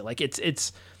is to say. Like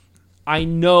it's I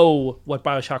know what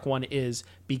BioShock 1 is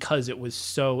because it was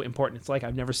so important. It's like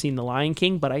I've never seen The Lion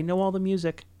King, but I know all the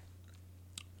music.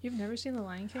 You've never seen The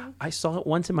Lion King? I saw it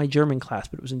once in my German class,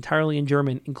 but it was entirely in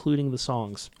German, including the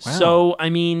songs. Wow. So, I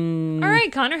mean... All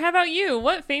right, Connor, how about you?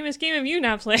 What famous game have you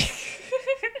not played?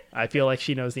 I feel like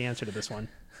she knows the answer to this one.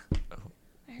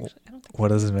 I don't think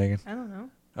What is it, Megan? I don't know.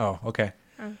 Oh, okay.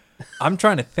 I'm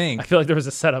trying to think. I feel like there was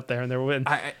a setup there, and there went...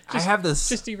 I have this.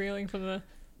 Just derailing from the...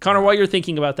 Connor, while you're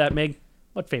thinking about that, Meg,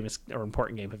 what famous or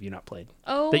important game have you not played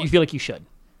Oh, that you feel like you should?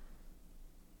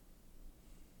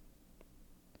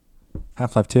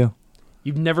 Half-Life 2.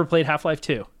 You've never played Half-Life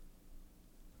 2?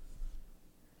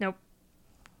 nope.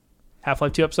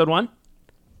 Half-Life 2 Episode 1?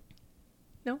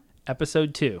 No.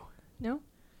 Episode 2. No.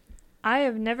 I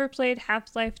have never played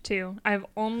Half-Life 2. I've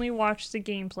only watched the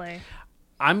gameplay.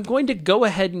 I'm going to go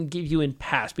ahead and give you in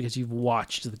pass because you've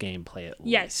watched the gameplay at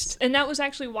Yes, least. and that was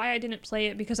actually why I didn't play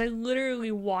it, because I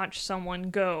literally watched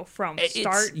someone go from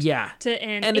start to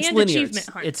end, and it's linear. achievement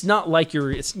hunts. It's not like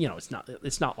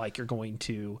it's not like you're going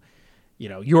to,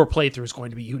 your playthrough is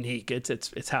going to be unique.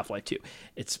 It's Half-Life 2.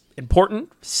 It's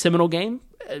important, seminal game.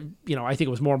 I think it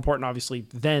was more important obviously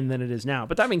then than it is now.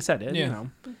 But that being said, big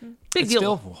It deal.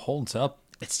 still holds up.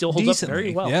 It still holds up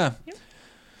very well. Yeah. Yep.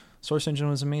 Source Engine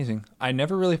was amazing. I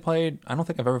never really played... I don't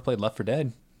think I've ever played Left 4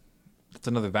 Dead. That's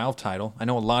another Valve title. I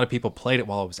know a lot of people played it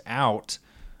while it was out,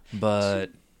 but...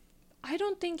 I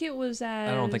don't think it was as...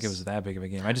 I don't think it was that big of a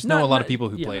game. I just know a lot of people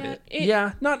who played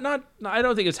it. Not. I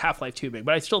don't think it's Half-Life 2 big,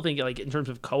 but I still think like in terms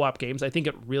of co-op games, I think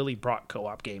it really brought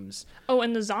co-op games. Oh,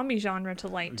 and the zombie genre to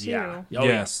light too. Yeah.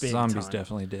 Yes, big zombies time.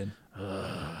 definitely did.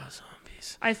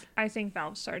 Zombies. I think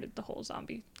Valve started the whole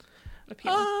zombie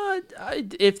appeal.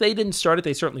 If they didn't start it,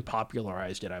 they certainly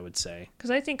popularized it, I would say.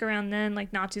 Because I think around then,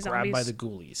 like Nazi zombies. Grabbed by the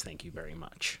ghoulies, thank you very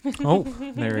much. Oh,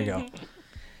 there we go.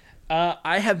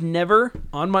 I have never,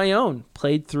 on my own,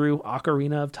 played through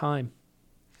Ocarina of Time.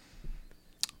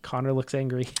 Connor looks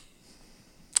angry.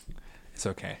 It's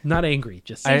okay. Not angry,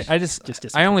 just I only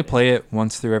disappointed. play it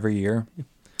once through every year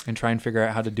and try and figure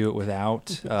out how to do it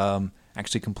without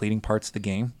actually completing parts of the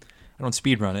game. I don't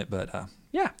speed run it, but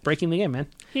Yeah, breaking the game, man.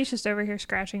 He's just over here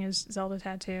scratching his Zelda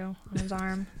tattoo on his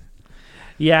arm.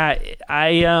 Yeah,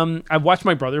 I've watched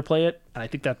my brother play it, and I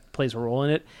think that plays a role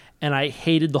in it. And I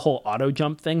hated the whole auto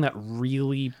jump thing. That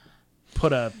really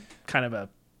put a kind of a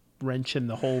wrench in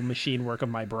the whole machine work of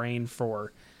my brain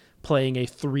for playing a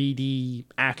 3D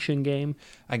action game.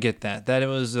 I get that. That it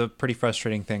was a pretty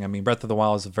frustrating thing. I mean, Breath of the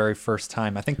Wild was the very first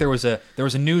time. I think there was a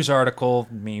news article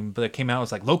meme that came out. It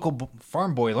was like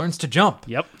farm boy learns to jump.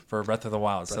 Yep. For Breath of the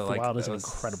Wild. Breath of the Wild is an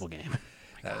incredible game.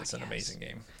 That was an amazing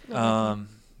game.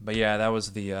 But yeah, that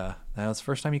was the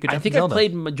first time you could jump I think in I Zelda.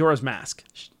 played Majora's Mask,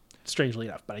 strangely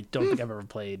enough, but I don't think I've ever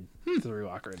played through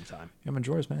Ocarina of Time. Yeah,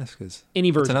 Majora's Mask is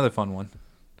Any that's version. another fun one.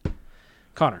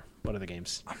 Connor, what are the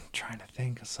games? I'm trying to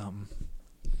think of something.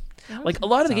 Like a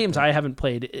lot of the out games there. I haven't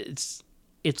played,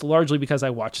 it's largely because I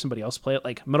watched somebody else play it.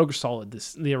 Like Metal Gear Solid,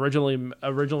 the original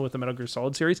with the Metal Gear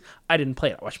Solid series, I didn't play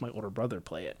it. I watched my older brother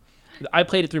play it. I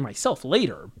played it through myself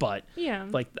later, but Yeah.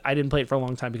 like I didn't play it for a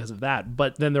long time because of that.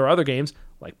 But then there are other games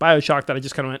like BioShock that I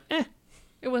just kind of went,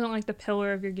 It wasn't like the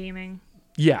pillar of your gaming.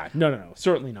 yeah, no,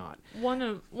 certainly not. One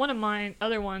of mine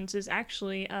other ones is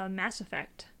actually Mass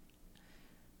Effect.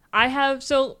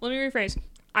 So let me rephrase.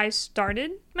 I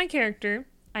started my character.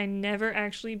 I never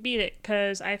actually beat it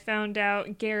because I found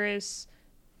out Garrus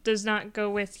does not go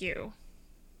with you.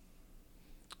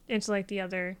 It's like the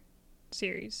other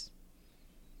series.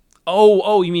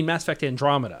 Oh, you mean Mass Effect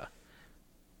Andromeda?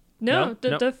 No,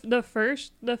 No? the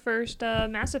first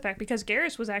Mass Effect, because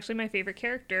Garrus was actually my favorite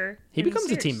character. He in the becomes a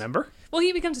series. team member. Well,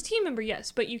 he becomes a team member,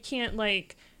 yes, but you can't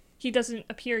he doesn't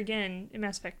appear again in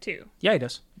Mass Effect 2. Yeah, he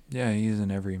does. Yeah, he's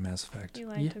in every Mass Effect. You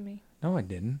lied Yeah. to me. No, I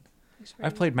didn't. I swear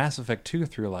I've to played Mass Effect 2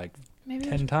 through like Maybe it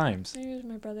 10 was- times. Maybe it was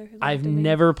my brother who I've lied to me.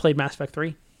 never played Mass Effect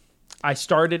 3. I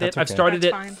started That's it. I've okay. started That's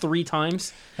it fine. 3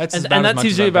 times. That's and about as that's much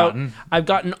as usually I've about gotten. I've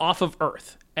gotten off of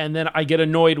Earth, and then I get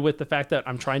annoyed with the fact that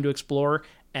I'm trying to explore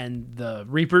and the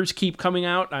Reapers keep coming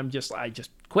out. I just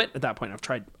quit at that point. I've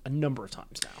tried a number of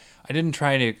times now. I didn't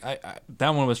try to. That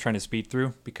one was trying to speed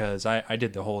through because I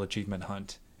did the whole achievement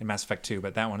hunt in Mass Effect 2,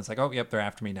 but that one is like, oh, yep, they're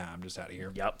after me now. I'm just out of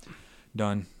here. Yep.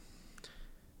 Done.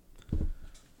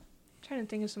 Trying to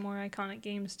think of some more iconic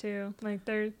games too. Like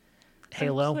they're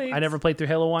Halo. played- I never played through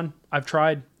Halo 1. I've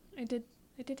tried. I did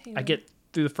Halo. I get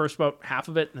through the first about half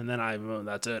of it, and then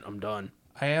that's it. I'm done.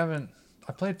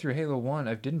 I played through Halo 1.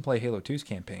 I didn't play Halo 2's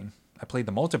campaign. I played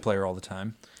the multiplayer all the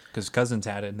time because cousins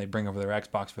had it and they bring over their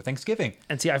Xbox for Thanksgiving.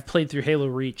 And see, I've played through Halo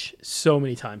Reach so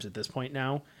many times at this point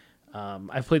now.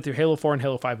 I've played through Halo 4 and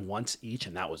Halo 5 once each,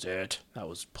 and that was it. That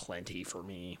was plenty for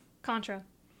me. Contra.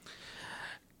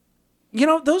 You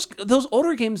know, those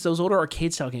older games, those older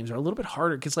arcade style games are a little bit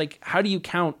harder because, like, how do you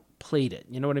count played it?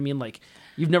 You know what I mean? Like,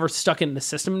 you've never stuck it in the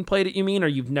system and played it, you mean, or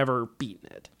you've never beaten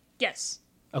it? Yes.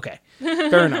 Okay,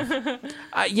 fair enough.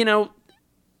 You know,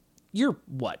 you're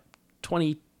what,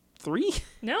 23?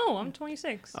 No, I'm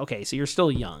 26. Okay, so you're still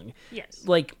young. Yes.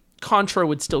 Like, Contra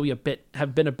would still be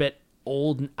have been a bit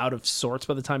old and out of sorts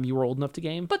by the time you were old enough to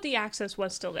game. But the access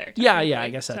was still there. Yeah, technically, I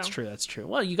guess that's so- true. That's true.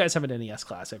 Well, you guys have an NES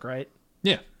Classic, right?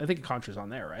 Yeah. I think Contra's on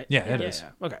there, right? Yeah, it is.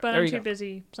 Yeah. Okay, But there I'm you too go.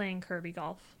 busy playing Kirby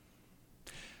Golf.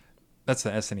 That's the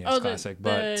SNES Classic,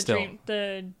 but still.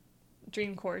 The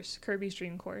Dream Course, Kirby's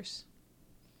Dream Course.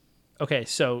 Okay,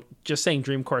 so just saying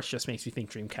Dream Course just makes me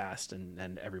think Dreamcast,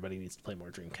 and everybody needs to play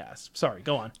more Dreamcast. Sorry,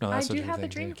 go on. No, I that's do what have a you're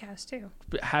thinking. Dreamcast too.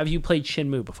 But have you played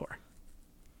Shenmue before?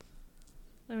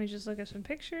 Let me just look at some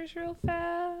pictures real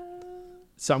fast.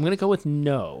 So I'm going to go with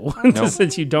no, No.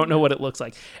 since you don't know what it looks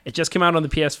like. It just came out on the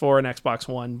PS4 and Xbox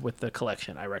One with the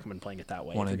collection. I recommend playing it that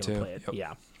way. One if and you're gonna two, play it.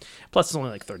 yep. Yeah. Plus, it's only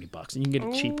like $30, and you can get it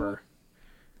Oh. cheaper.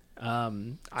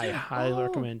 I highly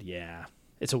recommend. Yeah,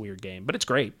 it's a weird game, but it's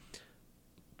great.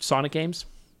 Sonic games.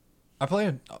 I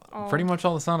played pretty much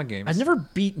all the Sonic games. I've never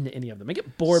beaten any of them. I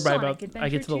get bored by Sonic about. I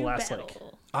get to the Adventure 2 last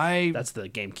Battle. That's the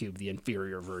GameCube, the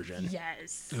inferior version.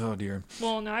 Yes. Oh dear.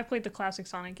 Well, no, I played the classic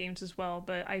Sonic games as well,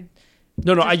 but I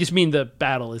No, I just mean the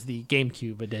battle is the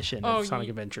GameCube edition Oh, of Sonic ye-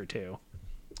 Adventure 2.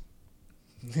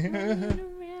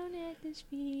 around at the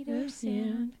speed of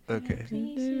sound. Okay.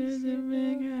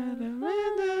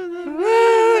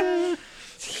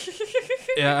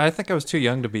 Yeah, I think I was too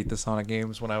young to beat the Sonic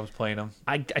games when I was playing them.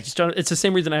 I just don't. It's the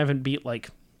same reason I haven't beat like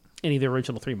any of the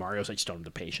original 3 Marios. I just don't have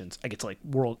the patience. I get to like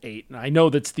World 8, and I know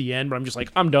that's the end, but I'm just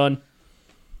like, I'm done.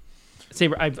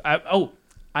 Same.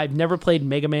 I've never played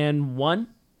Mega Man 1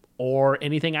 or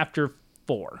anything after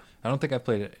 4. I don't think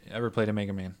I ever played a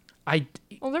Mega Man. I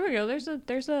Well, there we go. There's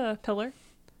a pillar.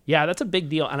 Yeah, that's a big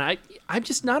deal. And I'm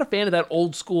just not a fan of that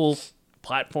old school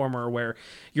platformer where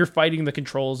you're fighting the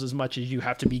controls as much as you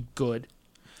have to be good,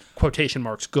 quotation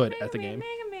marks, good at the game.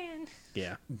 Mega Man.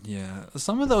 Yeah. Yeah,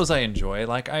 some of those I enjoy.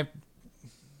 Like I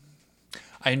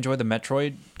enjoy the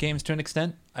Metroid games to an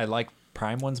extent. I like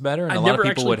Prime ones better, and I've a lot never of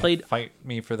people actually would played- fight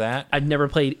me for that. I've never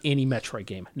played any Metroid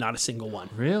game. Not a single one.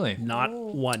 Really? Not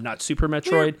one. Not Super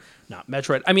Metroid. Not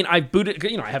Metroid. I mean, I booted.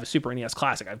 I have a Super NES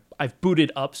Classic. I've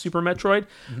booted up Super Metroid,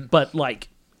 but like,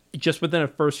 just within the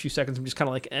first few seconds, I'm just kind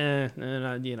of like,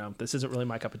 this isn't really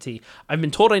my cup of tea. I've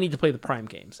been told I need to play the Prime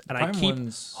games, and I Prime keep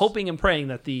ones- hoping and praying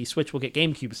that the Switch will get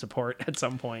GameCube support at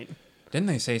some point. Didn't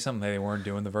they say something they weren't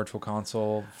doing the virtual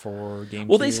console for GameCube?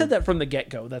 Well, they said that from the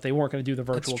get-go that they weren't going to do the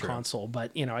virtual true. console,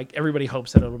 but everybody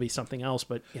hopes that it'll be something else.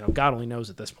 But God only knows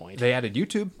at this point. They added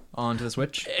YouTube onto the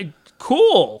Switch.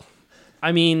 Cool.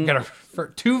 I mean, Got for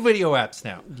 2 video apps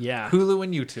now. Yeah. Hulu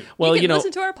and YouTube. well, you can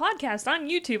listen to our podcast on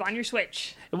YouTube on your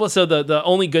Switch. Well, so the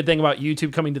only good thing about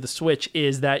YouTube coming to the Switch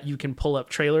is that you can pull up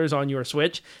trailers on your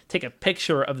Switch, take a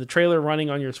picture of the trailer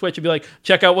running on your Switch, and be like,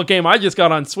 check out what game I just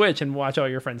got on Switch, and watch all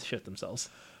your friends shit themselves.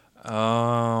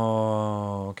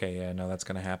 Oh, okay. Yeah, no, that's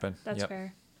gonna happen. That's Yep,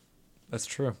 fair. that's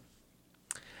true.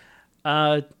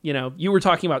 You were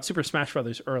talking about Super Smash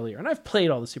Brothers earlier, and I've played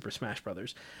all the Super Smash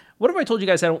Brothers. What if I told you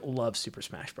guys I don't love Super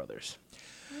Smash Brothers?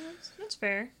 That's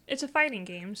fair. It's a fighting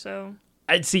game, so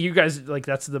I'd see you guys like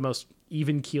that's the most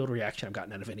even-keeled reaction I've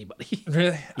gotten out of anybody.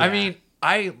 Really? I Yeah. mean,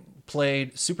 I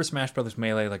played Super Smash Brothers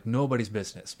Melee like nobody's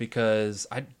business because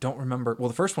I don't remember. Well,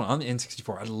 the first one on the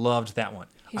N64, I loved that one.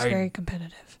 he's very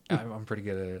competitive. I'm pretty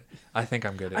good at it. I think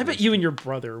I'm good at it. I bet you and your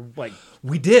brother like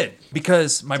We did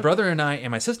because my brother and I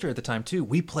and my sister at the time too.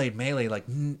 We played Melee like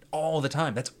all the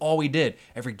time. That's all we did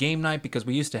every game night because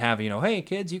we used to have hey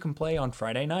kids, you can play on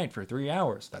Friday night for 3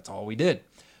 hours. That's all we did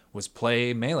was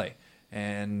play Melee.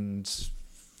 And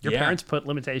your yeah. parents put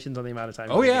limitations on the amount of time.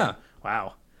 you Oh, could yeah. game.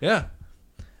 Wow. Yeah.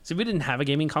 See, we didn't have a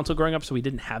gaming console growing up, so we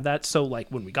didn't have that. So, like,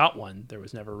 when we got one, there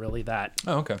was never really that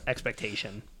Oh, okay.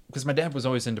 expectation. Because my dad was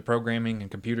always into programming and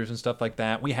computers and stuff like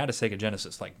that. We had a Sega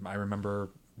Genesis. Like I remember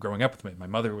growing up with me. My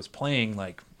mother was playing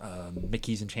like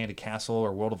Mickey's Enchanted Castle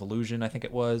or World of Illusion, I think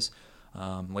it was.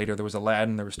 Later there was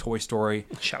Aladdin. There was Toy Story.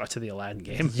 Shout out to the Aladdin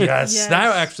game. Yes, Yes.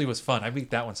 that actually was fun. I beat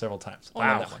that one several times. I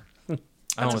Wow. love that one.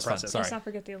 That one was fun. impressive. Sorry. Let's not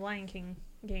forget the Lion King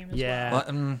game as Yeah.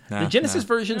 well. Well, The Genesis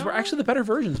versions were No. actually the better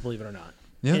versions, believe it or not.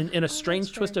 Yeah. In a strange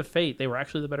that's twist fair. of fate, they were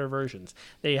actually the better versions.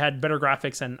 They had better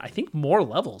graphics and I think more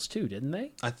levels too, didn't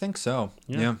they? I think so.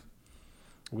 Yeah. Yeah.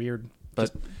 Weird.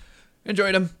 But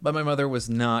enjoyed them. But my mother was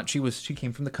not. She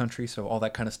came from the country, so all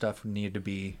that kind of stuff needed to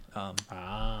be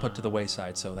put to the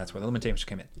wayside. So that's where the limitations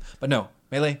came in. But no,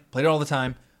 Melee, played it all the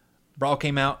time. Brawl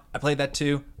came out. I played that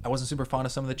too. I wasn't super fond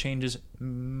of some of the changes.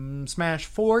 Smash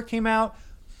 4 came out.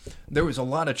 There was a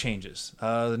lot of changes.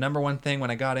 The number one thing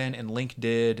when I got in and Link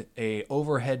did a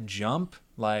overhead jump,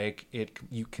 like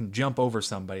you can jump over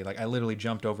somebody. Like I literally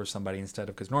jumped over somebody instead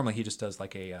of, because normally he just does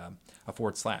like a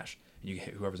forward slash and you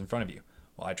hit whoever's in front of you.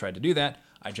 Well, I tried to do that.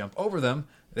 I jump over them.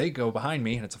 They go behind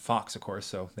me, and it's a fox, of course.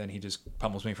 So then he just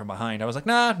pummels me from behind. I was like,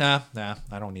 nah.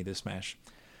 I don't need this smash.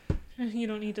 You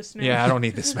don't need to smash. Yeah, I don't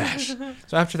need this smash.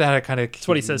 So after that, I kind of. That's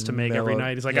what he says to Meg every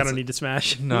night. He's like, I don't need to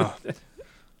smash. No.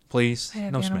 Please, I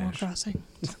have no Animal smash. Crossing.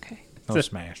 It's okay. No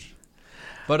smash.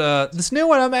 But this new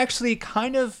one, I'm actually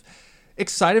kind of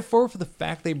excited for the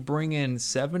fact they bring in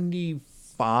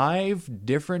 75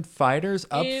 different fighters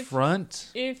up front.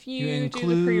 If you do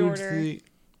the pre-order,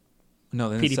 No,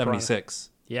 then PD it's 76.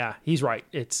 Yeah, he's right.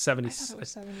 It's 70. I thought it was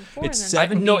 74. It's and then-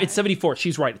 seven- No, it's 74.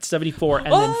 She's right. It's 74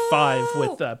 and then 5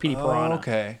 with PD Piranha. Oh,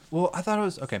 okay. Well, I thought it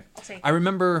was okay. See. I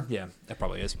remember. Yeah, that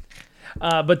probably is.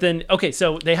 But then, okay,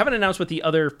 so they haven't announced what the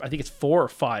other, I think it's 4 or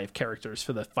 5 characters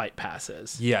for the fight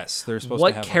passes. Yes, they're supposed What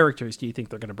to have characters do you think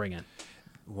they're going to bring in?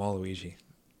 Waluigi.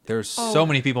 There's so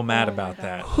many people mad oh my about God.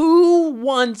 that. Who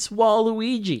wants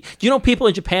Waluigi? Do you know people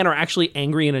in Japan are actually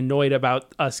angry and annoyed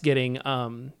about us getting,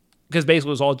 because basically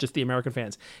it was all just the American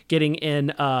fans, getting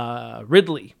in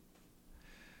Ridley.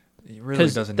 It really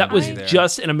Because doesn't. that need was to be there.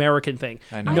 just an American thing.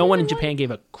 I know. No one in even Japan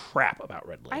gave a crap about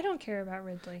Ridley. I don't care about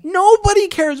Ridley. Nobody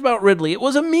cares about Ridley. It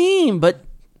was a meme, but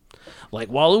like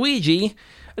Waluigi.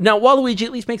 Now, Waluigi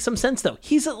at least makes some sense, though.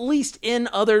 He's at least in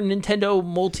other Nintendo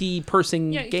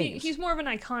multi-person Yeah, games. he's more of an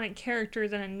iconic character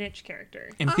than a niche character.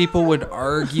 And people would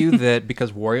argue that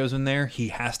because Wario's in there, he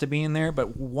has to be in there.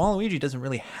 But Waluigi doesn't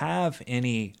really have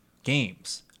any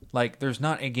games. Like, there's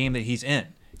not a game that he's in.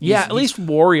 Yeah, at least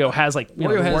Wario has like you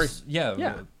know, Wario the has, yeah,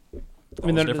 Yeah. all I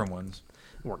mean, those they're- different ones.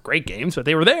 weren't great games, but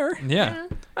they were there. Yeah.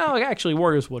 Well, actually,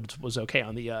 Wario's was okay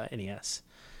on the NES.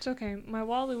 It's okay. My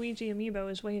Waluigi amiibo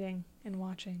is waiting and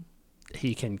watching.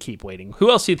 he can keep waiting. Who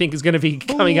else do you think is going to be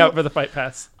coming out for the Fight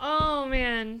Pass? Oh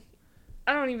man,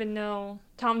 I don't even know.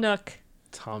 Tom Nook.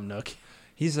 Tom Nook.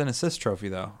 He's an assist trophy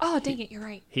though. Oh dang it, you're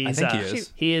right. He's, I think he is.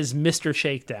 Shoot. He is Mr.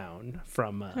 Shakedown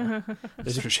from.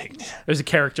 Mr. Shakedown. There's a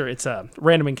character. It's a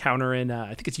random encounter in.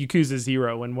 I think it's Yakuza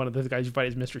 0, and one of the guys you fight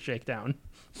is Mr. Shakedown.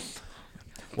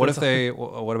 What if they?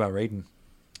 What about Raiden?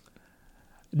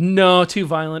 No, too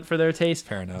violent for their taste.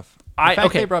 Fair enough. I- The fact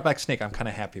okay. they brought back Snake, I'm kind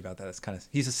of happy about that. It's kind of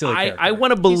he's a silly character. I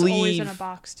want to He's always believe. in a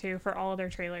box too for all of their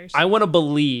trailers. I want to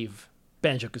believe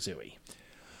Banjo-Kazooie.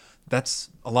 That's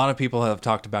a lot of people have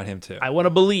talked about him too. I want to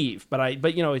believe,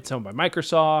 but you know, it's owned by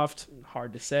Microsoft.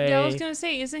 Hard to say. Yeah, I was gonna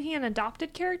say, isn't he an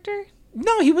adopted character?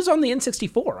 No, he was on the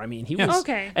N64. I mean, he Yes. was.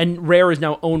 Okay. And Rare is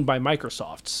now owned by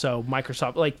Microsoft. So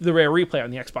Microsoft, like the Rare Replay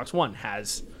on the Xbox One,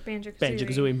 has Banjo-Kazooie.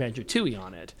 Banjo-Kazooie and Banjo-Tooie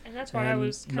on it. And that's why I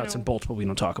was kind nuts of and bolts, but we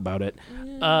don't talk about it.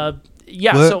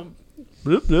 Yeah. Bloop. So.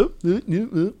 Bloop, bloop, bloop, bloop,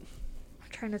 bloop.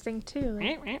 trying to think too.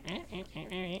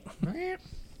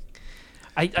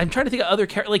 Like, I'm trying to think of other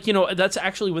characters. Like, you know, that's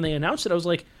actually when they announced it, I was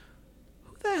like,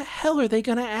 who the hell are they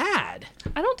going to add?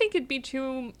 I don't think it'd be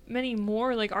too many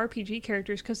more like RPG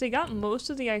characters because they got most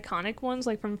of the iconic ones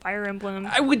like from Fire Emblem.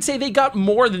 I would say they got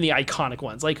more than the iconic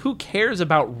ones. Like, who cares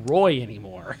about Roy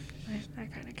anymore? I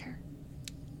kind of care.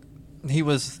 He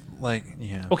was like,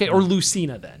 yeah. Okay, or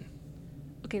Lucina then.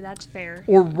 Okay, that's fair.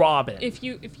 Or Robin. If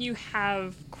you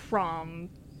have Chrom,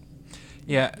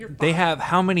 Yeah, You're they fine. have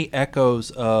how many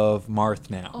echoes of Marth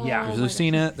now? Oh, Yeah. There's my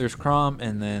Lucina, there's Chrom,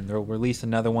 and then they'll release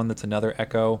another one that's another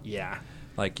echo. Yeah.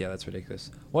 Like, yeah, that's ridiculous.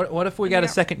 What if we got a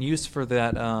Yeah. second use for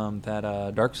that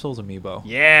Dark Souls amiibo?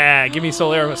 Yeah, give me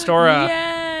Solera Astora.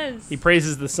 yes, He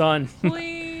praises the sun.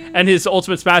 please. And his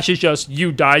ultimate smash is just,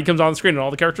 you died, comes on the screen, and all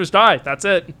the characters die. That's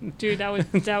it. Dude, that would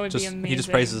Just be amazing. he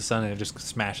just praises the sun and it just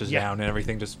smashes Yeah. down and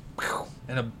everything just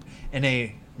in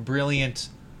a brilliant,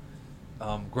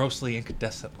 grossly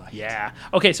incandescent light. Yeah.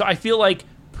 Okay, so I feel like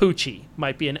Poochie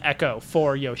might be an echo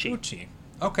for Yoshi. Gucci.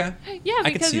 Okay. Yeah, I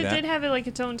could because see it that. did have like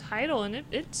its own title and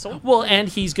it sold. Well, and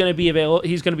he's going to be available.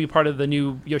 He's going to be part of the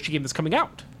new Yoshi game that's coming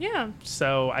out. Yeah,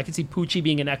 So I can see Poochie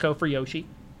being an echo for Yoshi.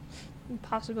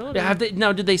 possibility.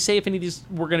 Now, did they say if any of these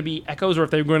were going to be echoes or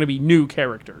if they were going to be new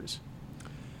characters?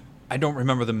 I don't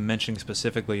remember them mentioning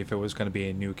specifically if it was going to be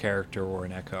a new character or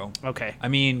an echo. Okay. I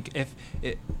mean, if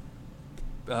it,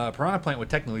 Piranha Plant would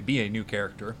technically be a new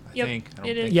character, I Yep, think. I don't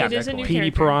it is- think Yeah, it is a new PD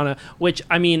character. Piranha, which,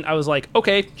 I mean, I was like,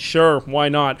 okay, sure, why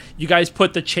not? You guys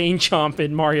put the Chain Chomp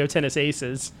in Mario Tennis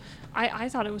Aces. I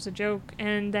thought it was a joke,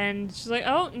 and then she's like,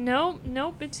 "Oh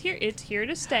nope, it's here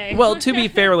to stay." Well, to be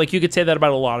fair, like, you could say that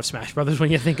about a lot of Smash Brothers when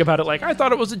you think about it. Like, I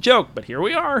thought it was a joke, but here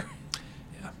we are.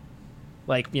 Yeah.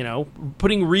 Like, you know,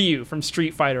 putting Ryu from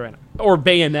Street Fighter in, or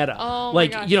Bayonetta. Oh my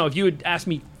like, gosh. you know, if you had asked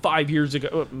me 5 years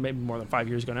ago, maybe more than 5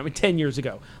 years ago, I mean 10 years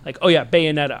ago, like, oh yeah,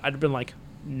 Bayonetta, I'd have been like,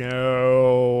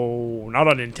 no, not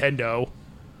on Nintendo.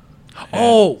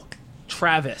 Oh,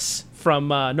 Travis from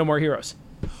No More Heroes,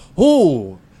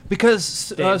 Oh, because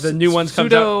The new one's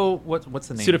comes Pseudo, what's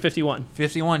the name? Suda 51.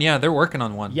 51. Yeah, they're working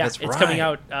on one. Yeah, That's it's right. coming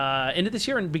out end of this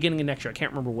year and beginning of next year. I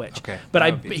can't remember which. Okay, but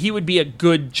that would be- he would be a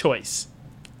good choice.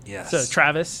 Yes. So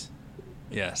Travis,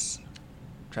 Yes.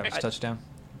 Travis touchdown.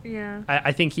 yeah,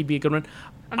 I think he'd be a good one.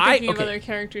 I'm thinking of other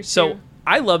characters So too.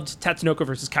 I loved Tatsunoko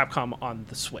versus Capcom on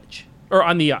the Switch, or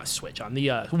on the Switch, on the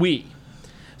Wii.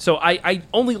 So I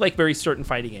only like very certain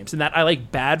fighting games, and that I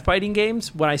like bad fighting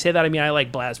games. When I say that, I mean I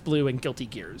like Blast Blue and Guilty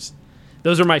Gears.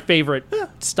 Those are my favorite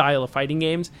style of fighting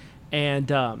games,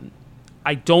 and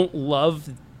I don't love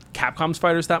Capcom's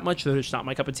fighters that much. They're just not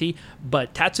my cup of tea.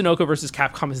 But Tatsunoko versus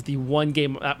Capcom is the one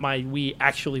game that my Wii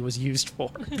actually was used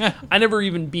for. I never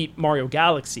even beat Mario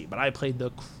Galaxy, but I played the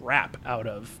crap out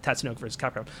of Tatsunoko versus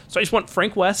Capcom. So I just want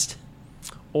Frank West,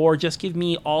 or just give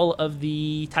me all of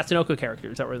the Tatsunoko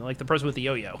characters that were like the person with the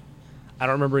yo-yo. I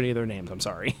don't remember any of their names. I'm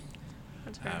sorry.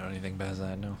 That's I fair. don't even think about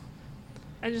that. No.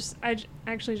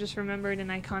 Actually just remembered an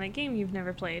iconic game you've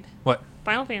never played. What?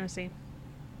 Final Fantasy.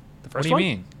 The What first do you one?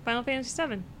 mean? Final Fantasy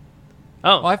VII.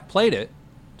 Oh, Well, I've played it,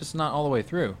 just not all the way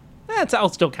through. I'll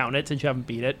still count it since you haven't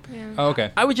beat it. Yeah. Oh,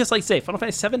 okay. I would just like to say Final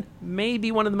Fantasy VII may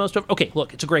be one of the most. Okay,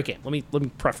 look, it's a great game. Let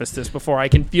me preface this before I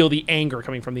can feel the anger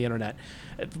coming from the internet,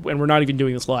 and we're not even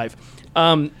doing this live.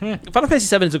 Final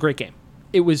Fantasy VII is a great game.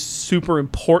 It was super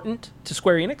important to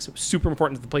Square Enix. It was super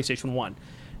important to the PlayStation 1.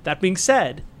 That being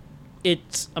said,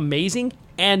 it's amazing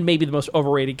and maybe the most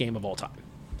overrated game of all time.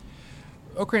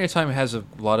 Ocarina of Time has a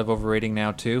lot of overrating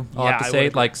now too. I'll Yeah, have to I say, would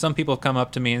agree. like some people have come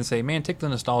up to me and say, "Man, take the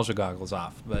nostalgia goggles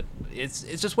off." But it's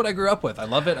just what I grew up with. I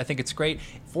love it. I think it's great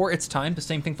for its time. The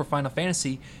same thing for Final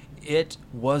Fantasy. it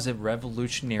was a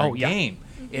revolutionary Oh, yeah. game.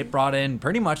 It brought in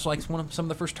pretty much like some of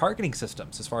the first targeting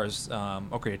systems as far as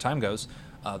Ocarina of Time goes.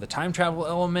 The time travel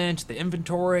element, the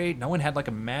inventory. No one had like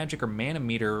a magic or mana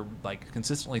meter like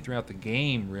consistently throughout the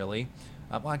game, really.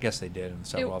 Well, I guess they did in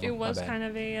several of them. It was kind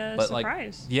of a But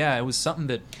surprise. yeah, it was something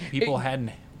that people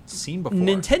hadn't seen before.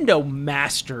 Nintendo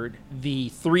mastered the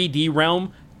 3D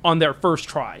realm on their first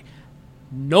try.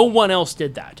 No one else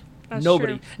did that. That's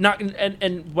Nobody. true. Not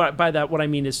and by that what I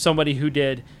mean is somebody who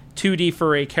did 2D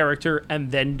for a character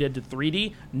and then did the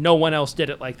 3D. No one else did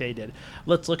it like they did.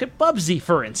 Let's look at Bubsy,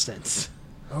 for instance.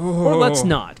 Or let's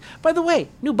not. By the way,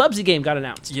 new Bubsy game got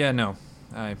announced. Yeah, no.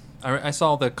 I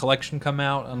saw the collection come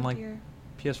out on like Dear.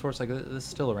 PS4. It's like, this is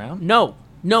still around? No,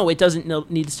 it doesn't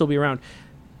need to still be around.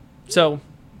 So,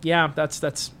 yeah, that's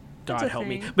God a help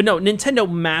me. thing. But no, Nintendo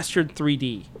mastered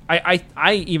 3D.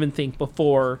 I even think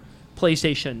before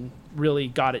PlayStation really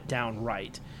got it down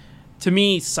right. To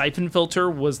me, Siphon Filter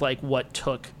was like what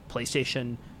took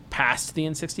PlayStation past the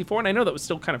N64, and I know that was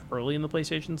still kind of early in the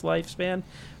PlayStation's lifespan.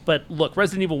 But look,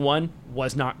 Resident Evil 1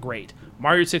 was not great.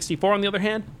 Mario 64, on the other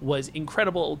hand, was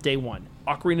incredible day one.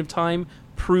 Ocarina of Time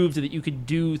proved that you could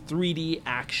do 3D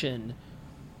action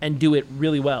and do it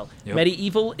really well. Yep.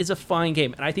 Medieval is a fine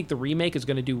game, and I think the remake is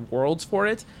going to do Worlds for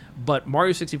it, but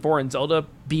Mario 64 and Zelda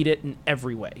beat it in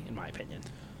every way, in my opinion.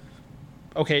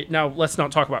 Okay, now let's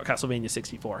not talk about Castlevania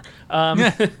 64.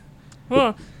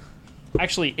 Whoa.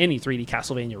 Actually, any 3D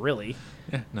Castlevania, really.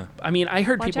 Yeah, no. I mean, I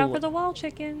heard Watch people... out for the wall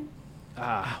chicken.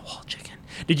 wall chicken.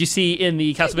 Did you see in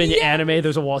the Castlevania Yes. anime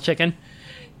there's a wall chicken?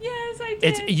 Yes, I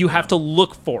did. You have to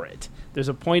look for it. There's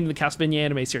a point in the Castlevania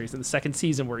anime series in the second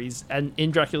season where he's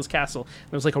in Dracula's castle.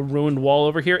 There's like a ruined wall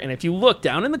over here, and if you look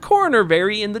down in the corner,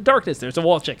 very in the darkness, there's a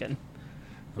wall chicken.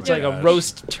 It's Yeah. like a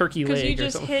roast turkey Because leg you or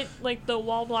just something. hit like the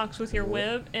wall blocks with your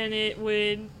whip, and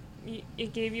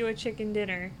it gave you a chicken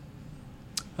dinner.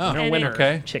 Oh, Winner, and winner,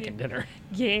 okay. chicken dinner.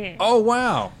 Yeah. Oh,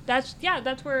 wow. That's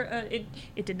where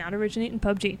it did not originate in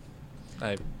PUBG.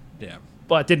 Yeah.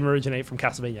 Well, it didn't originate from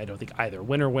Castlevania, I don't think either.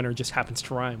 Winner, winner just happens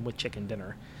to rhyme with chicken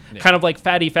dinner. Yeah. Kind of like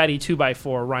fatty, fatty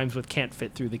 2x4 rhymes with can't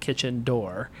fit through the kitchen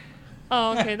door.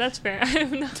 Oh, okay, that's fair. I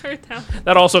have not heard that one.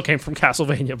 That also came from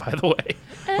Castlevania, by the way.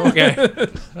 Okay.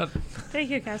 Thank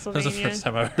you, That's the Castlevania. first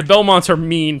time I've The heard. Belmonts are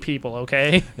mean people,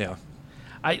 okay? Yeah.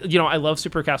 I love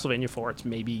Super Castlevania 4. It's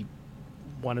maybe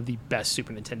one of the best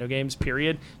Super Nintendo games,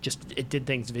 period. Just, it did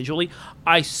things visually.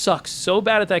 I suck so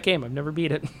bad at that game. I've never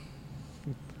beat it.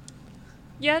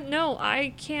 Yeah, no,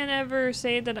 I can't ever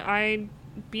say that I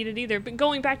beat it either. But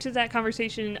going back to that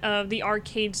conversation of the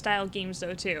arcade style games,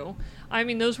 though, too. I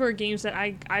mean, those were games that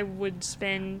I would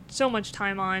spend so much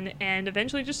time on and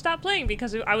eventually just stop playing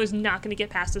because I was not going to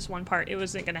get past this one part. It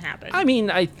wasn't going to happen. I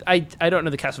mean, I don't know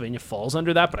that Castlevania falls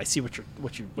under that, but I see what you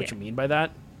Yeah. mean by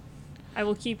that. I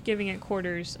will keep giving it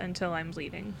quarters until I'm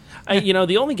bleeding.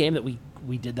 The only game that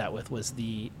we did that with was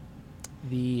the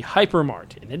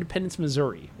Hypermart in Independence,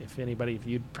 Missouri. If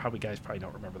you guys probably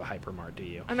don't remember the Hypermart, do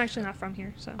you? I'm actually not from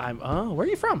here, so Where are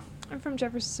you from? I'm from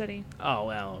Jefferson City. Oh,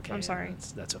 well, okay. I'm sorry.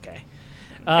 That's okay.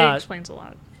 It explains a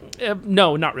lot.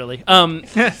 No, not really.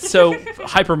 So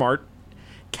Hypermart,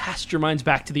 cast your minds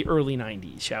back to the early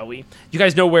 90s, shall we? You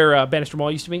guys know where Bannister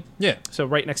Mall used to be? Yeah. So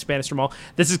right next to Bannister Mall.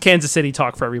 This is Kansas City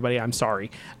talk for everybody. I'm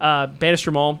sorry.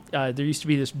 Bannister Mall, there used to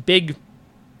be this big...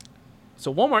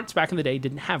 So Walmarts back in the day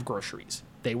didn't have groceries.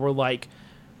 They were like...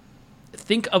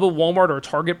 Think of a Walmart or a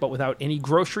Target, but without any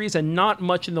groceries and not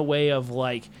much in the way of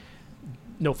like...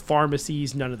 No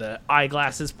pharmacies, none of the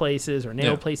eyeglasses places or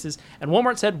nail Yeah. places. And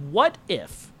Walmart said, what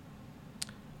if...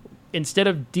 Instead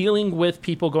of dealing with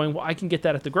people going, well, I can get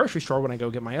that at the grocery store when I go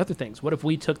get my other things. What if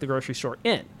we took the grocery store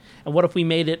in? And what if we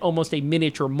made it almost a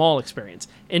miniature mall experience?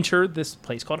 Enter this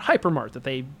place called Hypermart that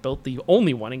they built, the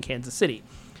only one in Kansas City.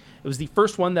 It was the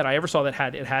first one that I ever saw that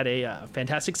had a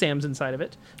Fantastic Sam's inside of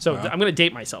it. So Wow. I'm going to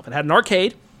date myself. It had an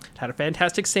arcade. It had a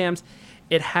Fantastic Sam's.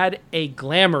 It had a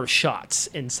Glamour Shots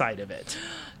inside of it.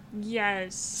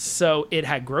 Yes. So it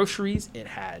had groceries. It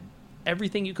had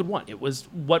everything you could want. It was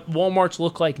what Walmarts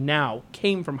look like now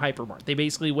came from Hypermart. They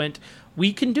basically went,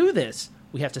 we can do this.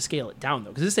 We have to scale it down, though,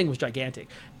 because this thing was gigantic.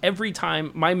 Every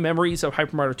time, my memories of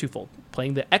Hypermart are twofold.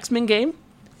 Playing the X-Men game,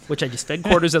 which I just fed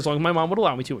quarters as long as my mom would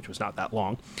allow me to, which was not that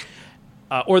long.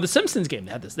 Or the Simpsons game.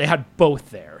 They had this. They had both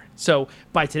there. So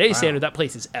by today's standard, that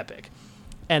place is epic.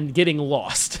 And getting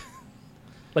lost.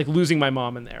 Like losing my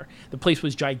mom in there. The place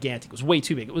was gigantic. It was way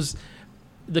too big. It was...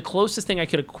 The closest thing I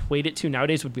could equate it to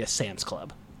nowadays would be a Sam's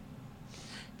Club.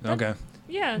 Okay.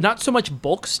 Yeah. Not so much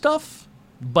bulk stuff,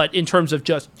 but in terms of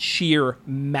just sheer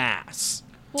mass.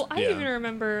 Well, I Yeah. even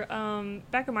remember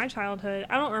back in my childhood,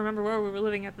 I don't remember where we were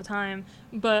living at the time,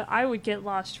 but I would get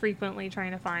lost frequently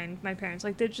trying to find my parents.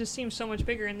 Like, they just seemed so much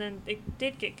bigger, and then it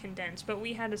did get condensed. But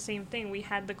we had the same thing. We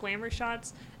had the glamour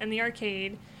shots and the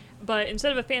arcade, but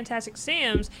instead of a Fantastic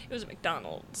Sam's, it was a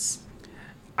McDonald's.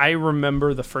 I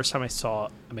remember the first time I saw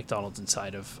a McDonald's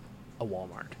inside of a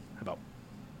Walmart. About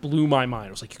blew my mind.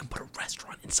 I was like, you can put a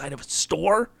restaurant inside of a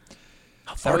store?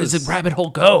 How far does was- the rabbit hole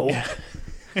go?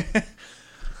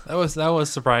 That was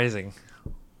surprising.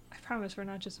 I promise we're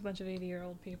not just a bunch of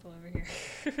 80-year-old people over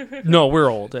here. No, we're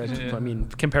old. I mean,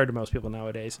 compared to most people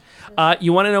nowadays.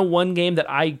 You want to know one game that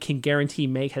I can guarantee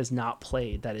Meg has not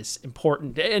played that is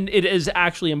important, and it is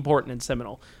actually important in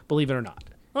Seminole, believe it or not.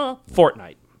 Well,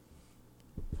 Fortnite.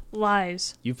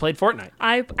 lies. You've played Fortnite.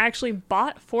 I actually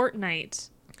bought Fortnite.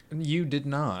 You did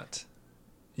not.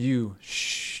 You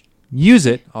use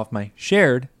it off my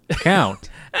shared account.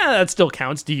 That still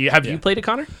counts. Have you Yeah. played it,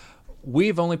 Connor?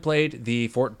 We've only played the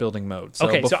fort building mode. So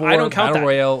Okay, so before I don't count Battle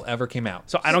that. Royale ever came out.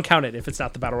 So I don't count it if it's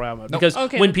not the Battle Royale mode. Nope. Because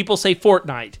Okay. when people say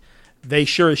Fortnite, they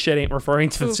sure as shit ain't referring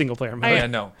to the Ooh. single player mode. I- yeah,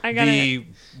 no. I gotta-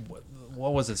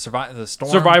 What was it? Survive the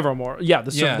storm. Survivor more. Yeah,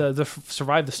 Yeah. the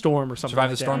Survive the Storm or something Survive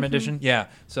the like that. Storm edition. Yeah.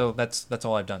 So that's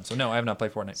all I've done. So no, I have not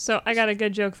played Fortnite. So I got a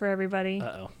good joke for everybody.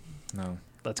 Uh-oh. No.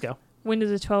 Let's go. When do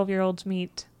the 12-year-olds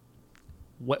meet?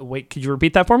 Wait, could you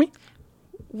repeat that for me?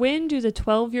 When do the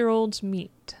 12-year-olds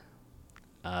meet?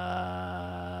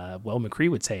 Well, McCree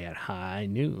would say at high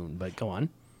noon, but go on.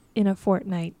 In a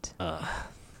fortnight. The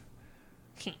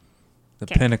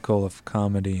Okay. pinnacle of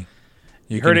comedy.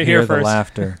 You heard can it here hear the first.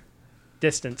 laughter.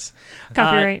 Distance.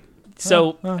 Copyright.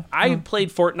 So Oh, I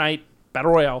played Fortnite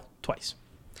Battle Royale twice.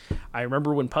 I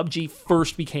remember when PUBG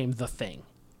first became the thing.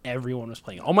 Everyone was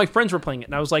playing it. All my friends were playing it,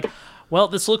 and I was like, well,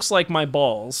 this looks like my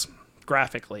balls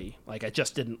graphically. Like, it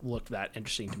just didn't look that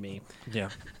interesting to me. Yeah.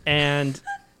 And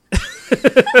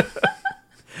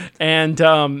and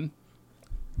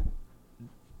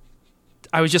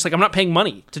I was just like, I'm not paying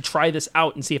money to try this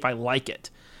out and see if I like it.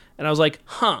 And I was like,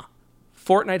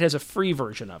 Fortnite has a free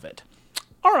version of it.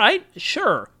 All right,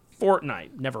 sure.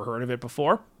 Fortnite. Never heard of it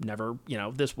before. Never,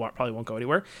 this probably won't go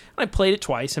anywhere. And I played it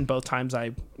twice, and both times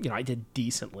I did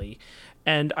decently.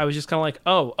 And I was just kind of like,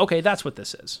 oh, okay, that's what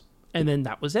this is. And then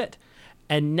that was it.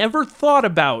 And never thought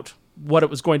about what it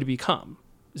was going to become.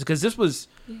 Because this was,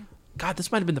 God,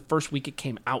 this might have been the first week it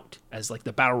came out as like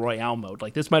the Battle Royale mode.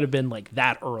 Like, this might have been like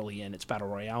that early in its Battle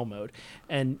Royale mode.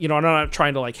 And, I'm not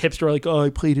trying to like hipster, like, oh, I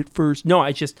played it first. No,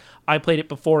 I played it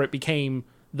before it became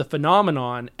the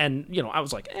phenomenon. And, I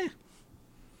was like, eh.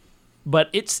 But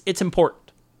it's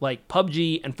important. Like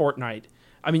PUBG and Fortnite.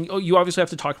 I mean, you obviously have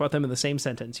to talk about them in the same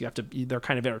sentence. They're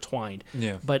kind of intertwined.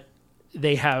 Yeah. But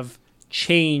they have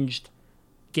changed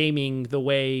gaming the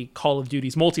way Call of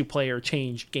Duty's multiplayer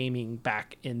changed gaming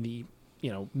back in the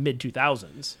mid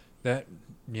 2000s.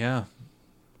 Yeah.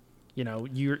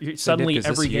 You're suddenly They did,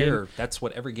 'cause every this game. year, that's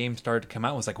what every game started to come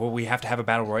out. It was like, well, we have to have a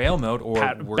battle royale mode, or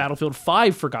we're Battlefield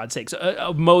 5, for God's sakes,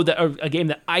 a mode a game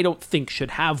that I don't think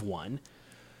should have one.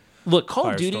 Look, Call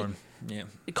of Duty. Firestorm. Yeah.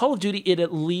 Call of Duty, it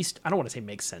at least, I don't want to say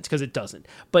makes sense because it doesn't,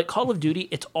 but Call of Duty,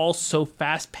 it's all so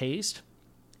fast paced,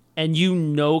 and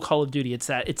Call of Duty, it's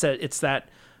that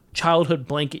childhood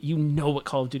blanket. What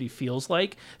Call of Duty feels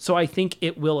like. So I think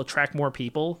it will attract more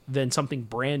people than something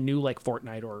brand new like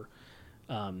Fortnite or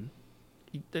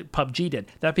PUBG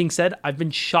did. That being said, I've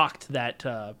been shocked that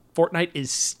Fortnite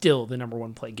is still the number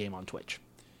one played game on Twitch.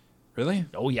 Really?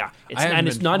 Oh yeah, I haven't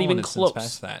it's been not following even it since close.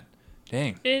 past that.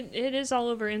 Dang. It is all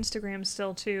over Instagram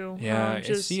still, too. Yeah, I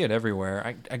see it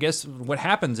everywhere. I guess what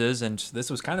happens is, and this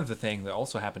was kind of the thing that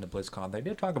also happened at BlizzCon, they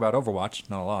did talk about Overwatch,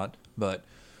 not a lot, but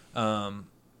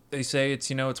they say it's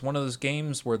one of those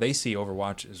games where they see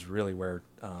Overwatch is really where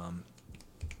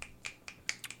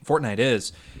Fortnite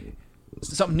is.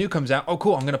 Something new comes out. Oh,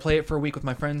 cool! I'm gonna play it for a week with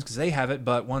my friends because they have it.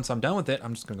 But once I'm done with it,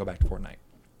 I'm just gonna go back to Fortnite.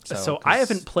 So I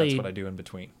haven't played. That's what I do in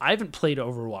between. I haven't played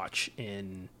Overwatch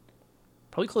in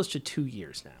probably close to 2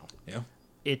 years now. Yeah.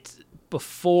 It's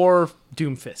before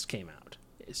Doomfist came out,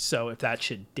 so if that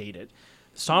should date it.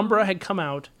 Sombra had come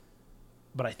out,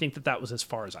 but I think that was as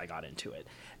far as I got into it.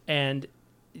 And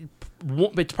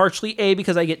it's partially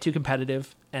because I get too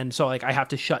competitive, and so like I have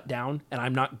to shut down, and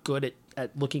I'm not good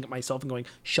at looking at myself and going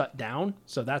shut down,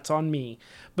 so that's on me.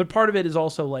 But part of it is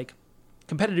also like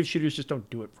competitive shooters just don't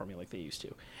do it for me like they used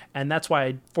to, and that's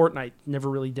why Fortnite never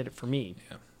really did it for me.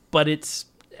 Yeah. But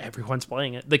everyone's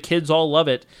playing it. The kids all love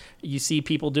it. You see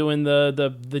people doing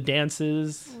the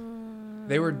dances.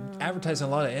 They were advertising a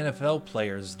lot of NFL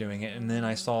players doing it, and then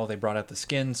I saw they brought out the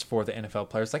skins for the NFL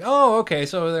players. Like, oh, okay,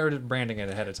 so they were branding it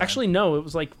ahead of time. Actually, no, it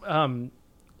was like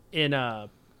in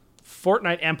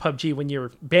Fortnite and PUBG, when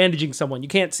you're bandaging someone, you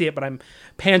can't see it, but I'm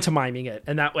pantomiming it,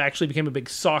 and that actually became a big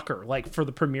soccer. Like for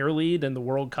the Premier League and the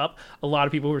World Cup, a lot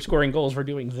of people who were scoring goals were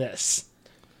doing this,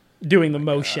 doing the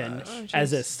motion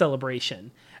as a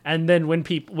celebration. And then when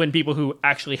people who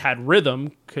actually had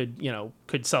rhythm could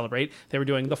celebrate, they were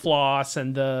doing the floss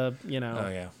and the Oh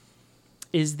yeah.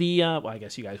 is the well, I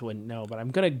guess you guys wouldn't know, but I'm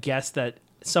gonna guess that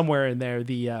somewhere in there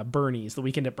the Bernie's, the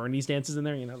Weekend at Bernie's dances in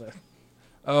there.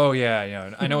 Oh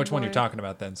yeah. I know which one boy. you're talking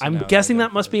about. Then so I'm now guessing I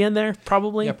that must be in there,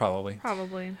 probably. Yeah, probably.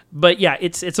 Probably. But yeah,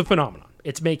 it's a phenomenon.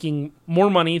 It's making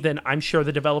more money than I'm sure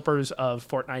the developers of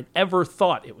Fortnite ever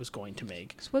thought it was going to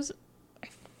make. This was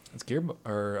It's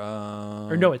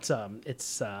Or No, it's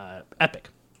Epic.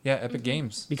 Yeah, Epic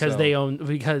Games. Because So-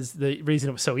 because the reason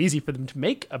it was so easy for them to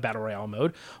make a battle royale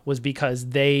mode was because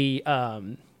they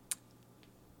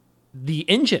the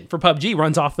engine for PUBG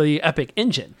runs off the Epic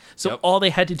engine. So Yep. all they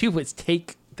had to do was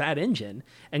take that engine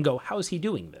and go, how is he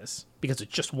doing this? Because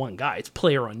it's just one guy. It's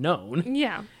player unknown.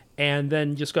 yeah. And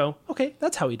then just go, okay,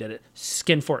 that's how he did it.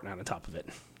 Skin Fortnite on top of it.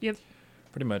 Yep.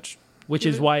 pretty much. Which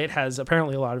is why it has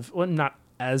apparently a lot of, well, not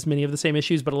as many of the same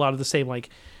issues, but a lot of the same, like,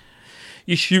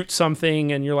 you shoot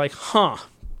something and you're like,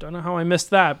 don't know how I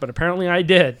missed that, but apparently I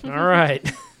did. All right.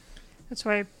 That's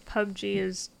why PUBG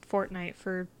is Fortnite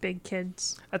for big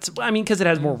kids. Because it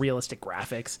has more realistic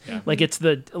graphics. Yeah. Like, it's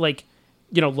look,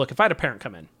 if I had a parent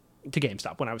come in to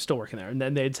GameStop when I was still working there, and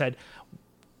then they'd said,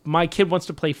 my kid wants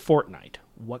to play Fortnite.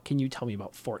 What can you tell me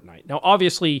about Fortnite? Now,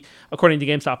 obviously, according to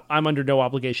GameStop, I'm under no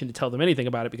obligation to tell them anything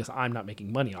about it because I'm not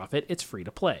making money off it. It's free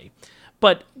to play.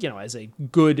 But, as a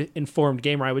good informed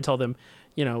gamer, I would tell them,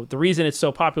 the reason it's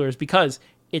so popular is because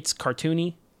it's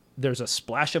cartoony. There's a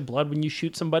splash of blood when you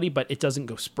shoot somebody, but it doesn't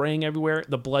go spraying everywhere.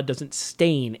 The blood doesn't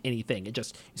stain anything. You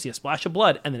see a splash of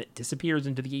blood and then it disappears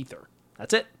into the ether.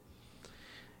 That's it.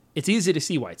 It's easy to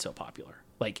see why it's so popular.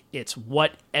 Like, it's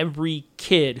what every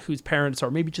kid whose parents are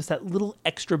maybe just that little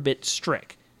extra bit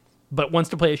strict, but wants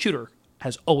to play a shooter,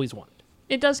 has always wanted.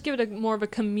 It does give it more of a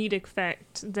comedic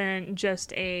effect than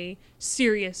just a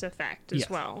serious effect as Yes.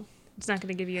 well. It's not going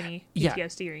to give you any Yeah.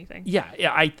 PTSD or anything. Yeah,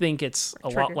 I think it's a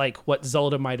lot Trigger. like what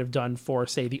Zelda might have done for,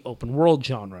 say, the open world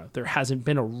genre. There hasn't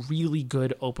been a really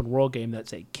good open world game that,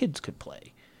 say, kids could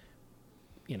play.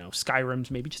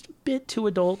 Skyrim's maybe just a bit too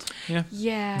adult. Yeah.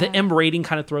 Yeah. The M rating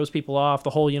kind of throws people off. The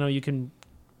whole, you can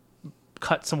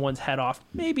cut someone's head off,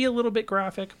 maybe a little bit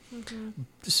graphic. But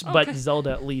Okay.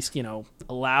 Zelda at least,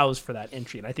 allows for that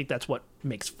entry. And I think that's what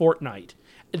makes Fortnite.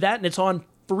 That, and it's on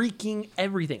freaking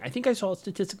everything. I think I saw a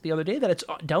statistic the other day that it's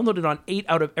downloaded on 8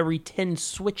 out of every 10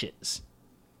 Switches.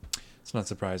 It's not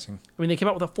surprising. I mean, they came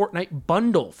out with a Fortnite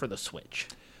bundle for the Switch.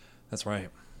 That's right.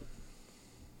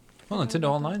 Well,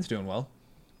 Nintendo Online's doing well,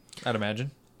 I'd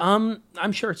imagine. I'm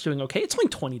sure it's doing okay. It's only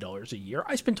 $20 a year.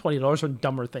 I spend $20 on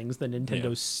dumber things than Nintendo's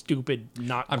Yeah. stupid,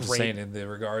 not I'm great. just saying in the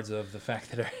regards of the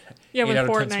fact that Yeah, 8 with out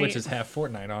of 10 Fortnite. Switches have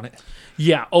Fortnite on it.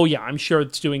 Yeah. Oh, yeah. I'm sure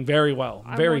it's doing very well.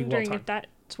 I'm Very well wondering timed. if that's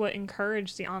what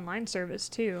encouraged the online service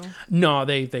too. No,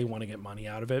 they want to get money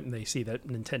out of it, and they see that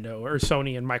Nintendo or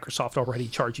Sony and Microsoft already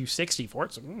charge you $60 for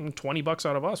it. So $20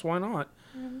 out of us, why not?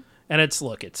 And it's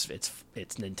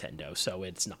Nintendo, so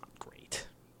it's not great,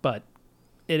 but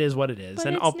it is what it is. But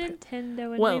and it's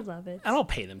Nintendo and we love it. And I'll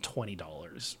pay them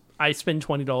 $20. I spent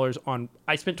 $20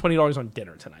 on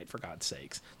dinner tonight, for God's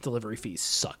sakes. Delivery fees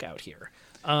suck out here.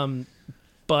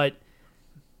 But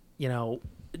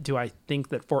do I think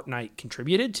that Fortnite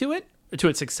contributed to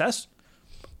its success?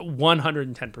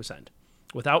 110%.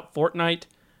 Without Fortnite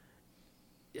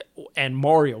and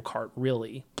Mario Kart,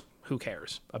 really, who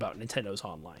cares about Nintendo's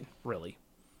online, really?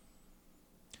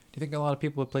 Do you think a lot of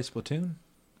people would play Splatoon?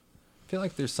 I feel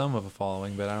like there's some of a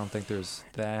following, but I don't think there's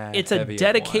that. It's a heavy of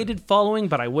dedicated following,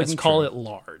 but I wouldn't That's call true. it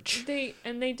large. They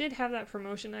did have that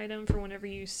promotion item for whenever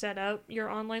you set up your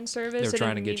online service. They were and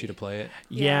trying to it get you to play it.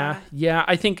 Yeah.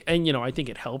 I think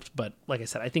it helped, but like I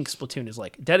said, I think Splatoon is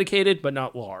like dedicated but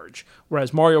not large.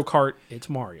 Whereas Mario Kart, it's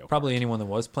Mario. Probably anyone that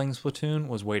was playing Splatoon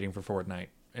was waiting for Fortnite,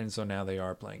 and so now they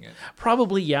are playing it.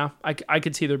 Probably, yeah. I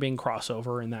could see there being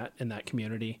crossover in that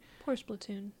community. Poor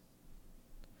Splatoon.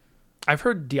 I've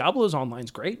heard Diablo's online's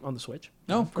great on the Switch.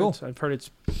 Oh, cool. I've heard it's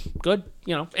good.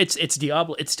 It's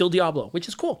Diablo. It's still Diablo, which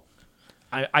is cool.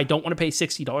 I don't want to pay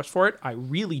 $60 for it. I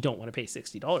really don't want to pay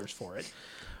 $60 for it.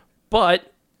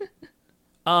 But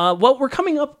we're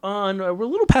coming up on we're a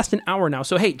little past an hour now.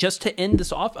 So hey, just to end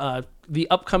this off, the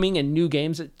upcoming and new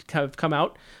games that have come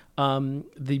out.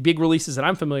 The big releases that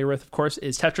I'm familiar with, of course,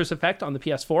 is Tetris Effect on the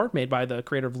PS4, made by the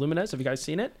creator of Lumines. Have you guys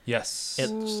seen it? Yes.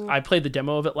 I played the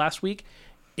demo of it last week.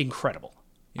 Incredible.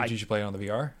 Did you play it on the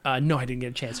VR? No, I didn't get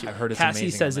a chance to. I've heard it's Cassie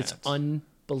amazing says on it's that.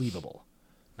 unbelievable.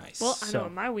 Nice. Well, I So- know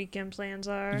what my weekend plans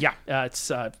are. Yeah,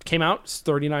 it's came out. It's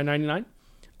 $39.99.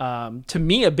 To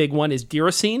me, a big one is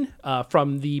Dirocene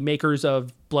from the makers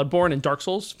of Bloodborne and Dark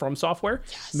Souls from Software.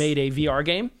 Made a VR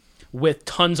game with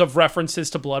tons of references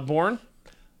to Bloodborne.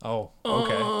 Oh,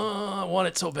 okay. I want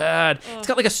it so bad. It's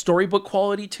got like a storybook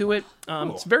quality to it.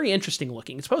 It's very interesting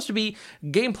looking. It's supposed to be,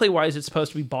 gameplay wise, it's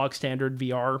supposed to be bog standard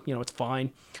VR. You know, it's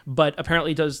fine. But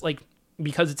apparently it does, like,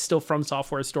 because it's still from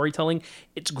Software storytelling,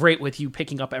 it's great with you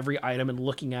picking up every item and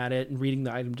looking at it and reading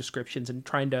the item descriptions and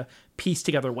trying to piece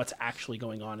together what's actually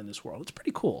going on in this world. It's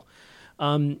pretty cool.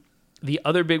 The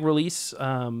other big release,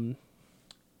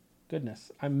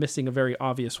 goodness, I'm missing a very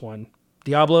obvious one.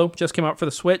 Diablo just came out for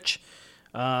the Switch.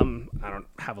 I don't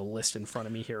have a list in front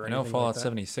of me here. Or I know anything Fallout like that.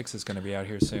 76 is going to be out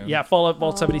here soon. Yeah, Fallout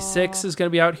Vault 76 is going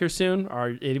to be out here soon.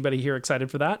 Are anybody here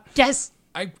excited for that? Yes.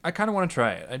 I kind of want to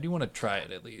try it. I do want to try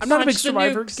it at least. I'm not a big Punch the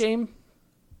Survivor nukes. game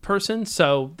person,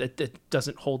 so that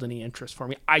doesn't hold any interest for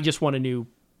me. I just want a new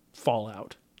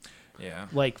Fallout. Yeah.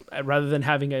 Like, rather than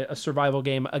having a survival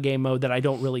game, a game mode that I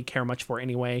don't really care much for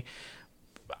anyway,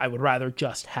 I would rather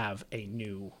just have a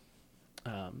new,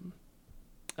 a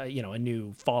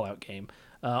new Fallout game.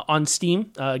 On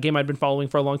Steam, a game I'd been following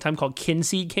for a long time called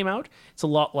Kinseed came out. It's a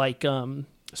lot like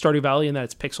Stardew Valley in that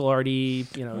it's pixel arty,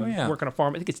 work on a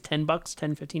farm. I think it's $10,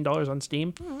 $15 on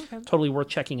Steam. Totally worth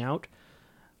checking out.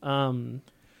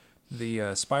 The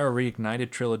Spyro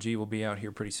Reignited trilogy will be out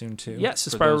here pretty soon too. Yes,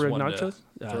 the For Spyro those wanting Reignited to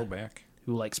trilogy. throwback.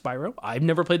 Who likes Spyro? I've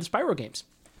never played the Spyro games.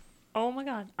 Oh my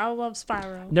god, I love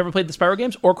Spyro. Never played the Spyro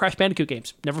games or Crash Bandicoot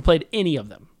games. Never played any of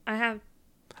them. I have.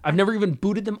 I've never even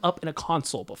booted them up in a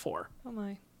console before. Oh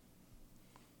my,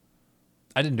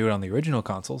 I didn't do it on the original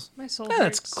consoles. my soul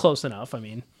That's hurts. close enough. I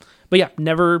mean, but yeah,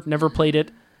 never played it.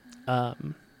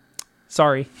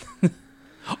 Sorry.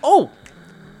 Oh,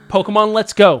 Pokemon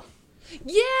Let's Go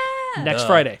Yeah. next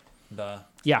Friday.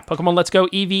 Yeah, Pokemon Let's Go,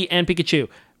 Eevee and Pikachu.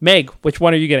 Meg, which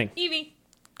one are you getting? Eevee.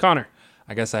 Connor,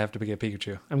 I guess I have to get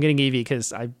Pikachu. I'm getting Eevee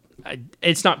because I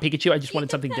it's not Pikachu. I just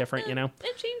wanted something different, you know. They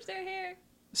changed their hair.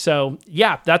 So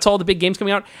yeah, that's all the big games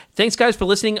coming out. Thanks guys for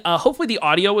listening. Hopefully the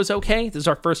audio was okay. This is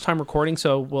our first time recording,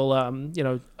 so we'll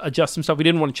adjust some stuff. We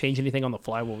didn't want to change anything on the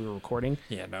fly while we were recording.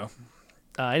 Yeah, no.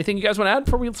 Anything you guys want to add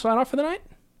before we sign off for the night?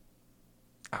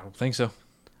 I don't think so.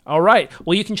 All right.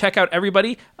 Well, you can check out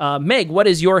everybody. Meg, what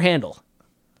is your handle?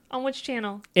 On which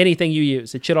channel? Anything you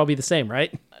use. It should all be the same,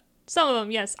 right? Some of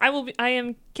them, yes. I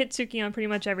am Kitsuki on pretty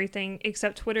much everything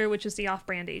except Twitter, which is the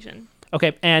off-brand Asian.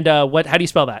 Okay. And how do you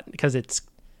spell that? Because it's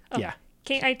yeah.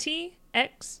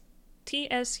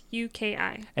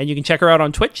 KITXTSUKI. And you can check her out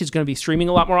on Twitch. She's going to be streaming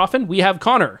a lot more often. We have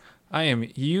Connor. I am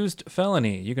Used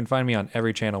Felony. You can find me on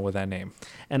every channel with that name.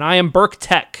 And I am Burke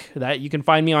Tech. That you can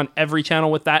find me on every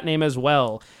channel with that name as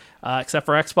well. Except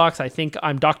for Xbox, I think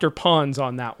I'm Dr. Pawns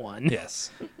on that one. Yes.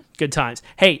 Good times.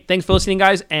 Hey, thanks for listening,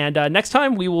 guys. And next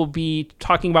time we will be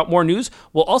talking about more news.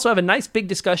 We'll also have a nice big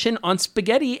discussion on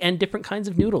spaghetti and different kinds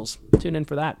of noodles. Tune in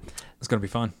for that. It's going to be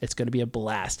fun. It's going to be a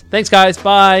blast. Thanks, guys.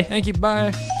 Bye. Thank you.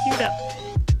 Bye. Queued up.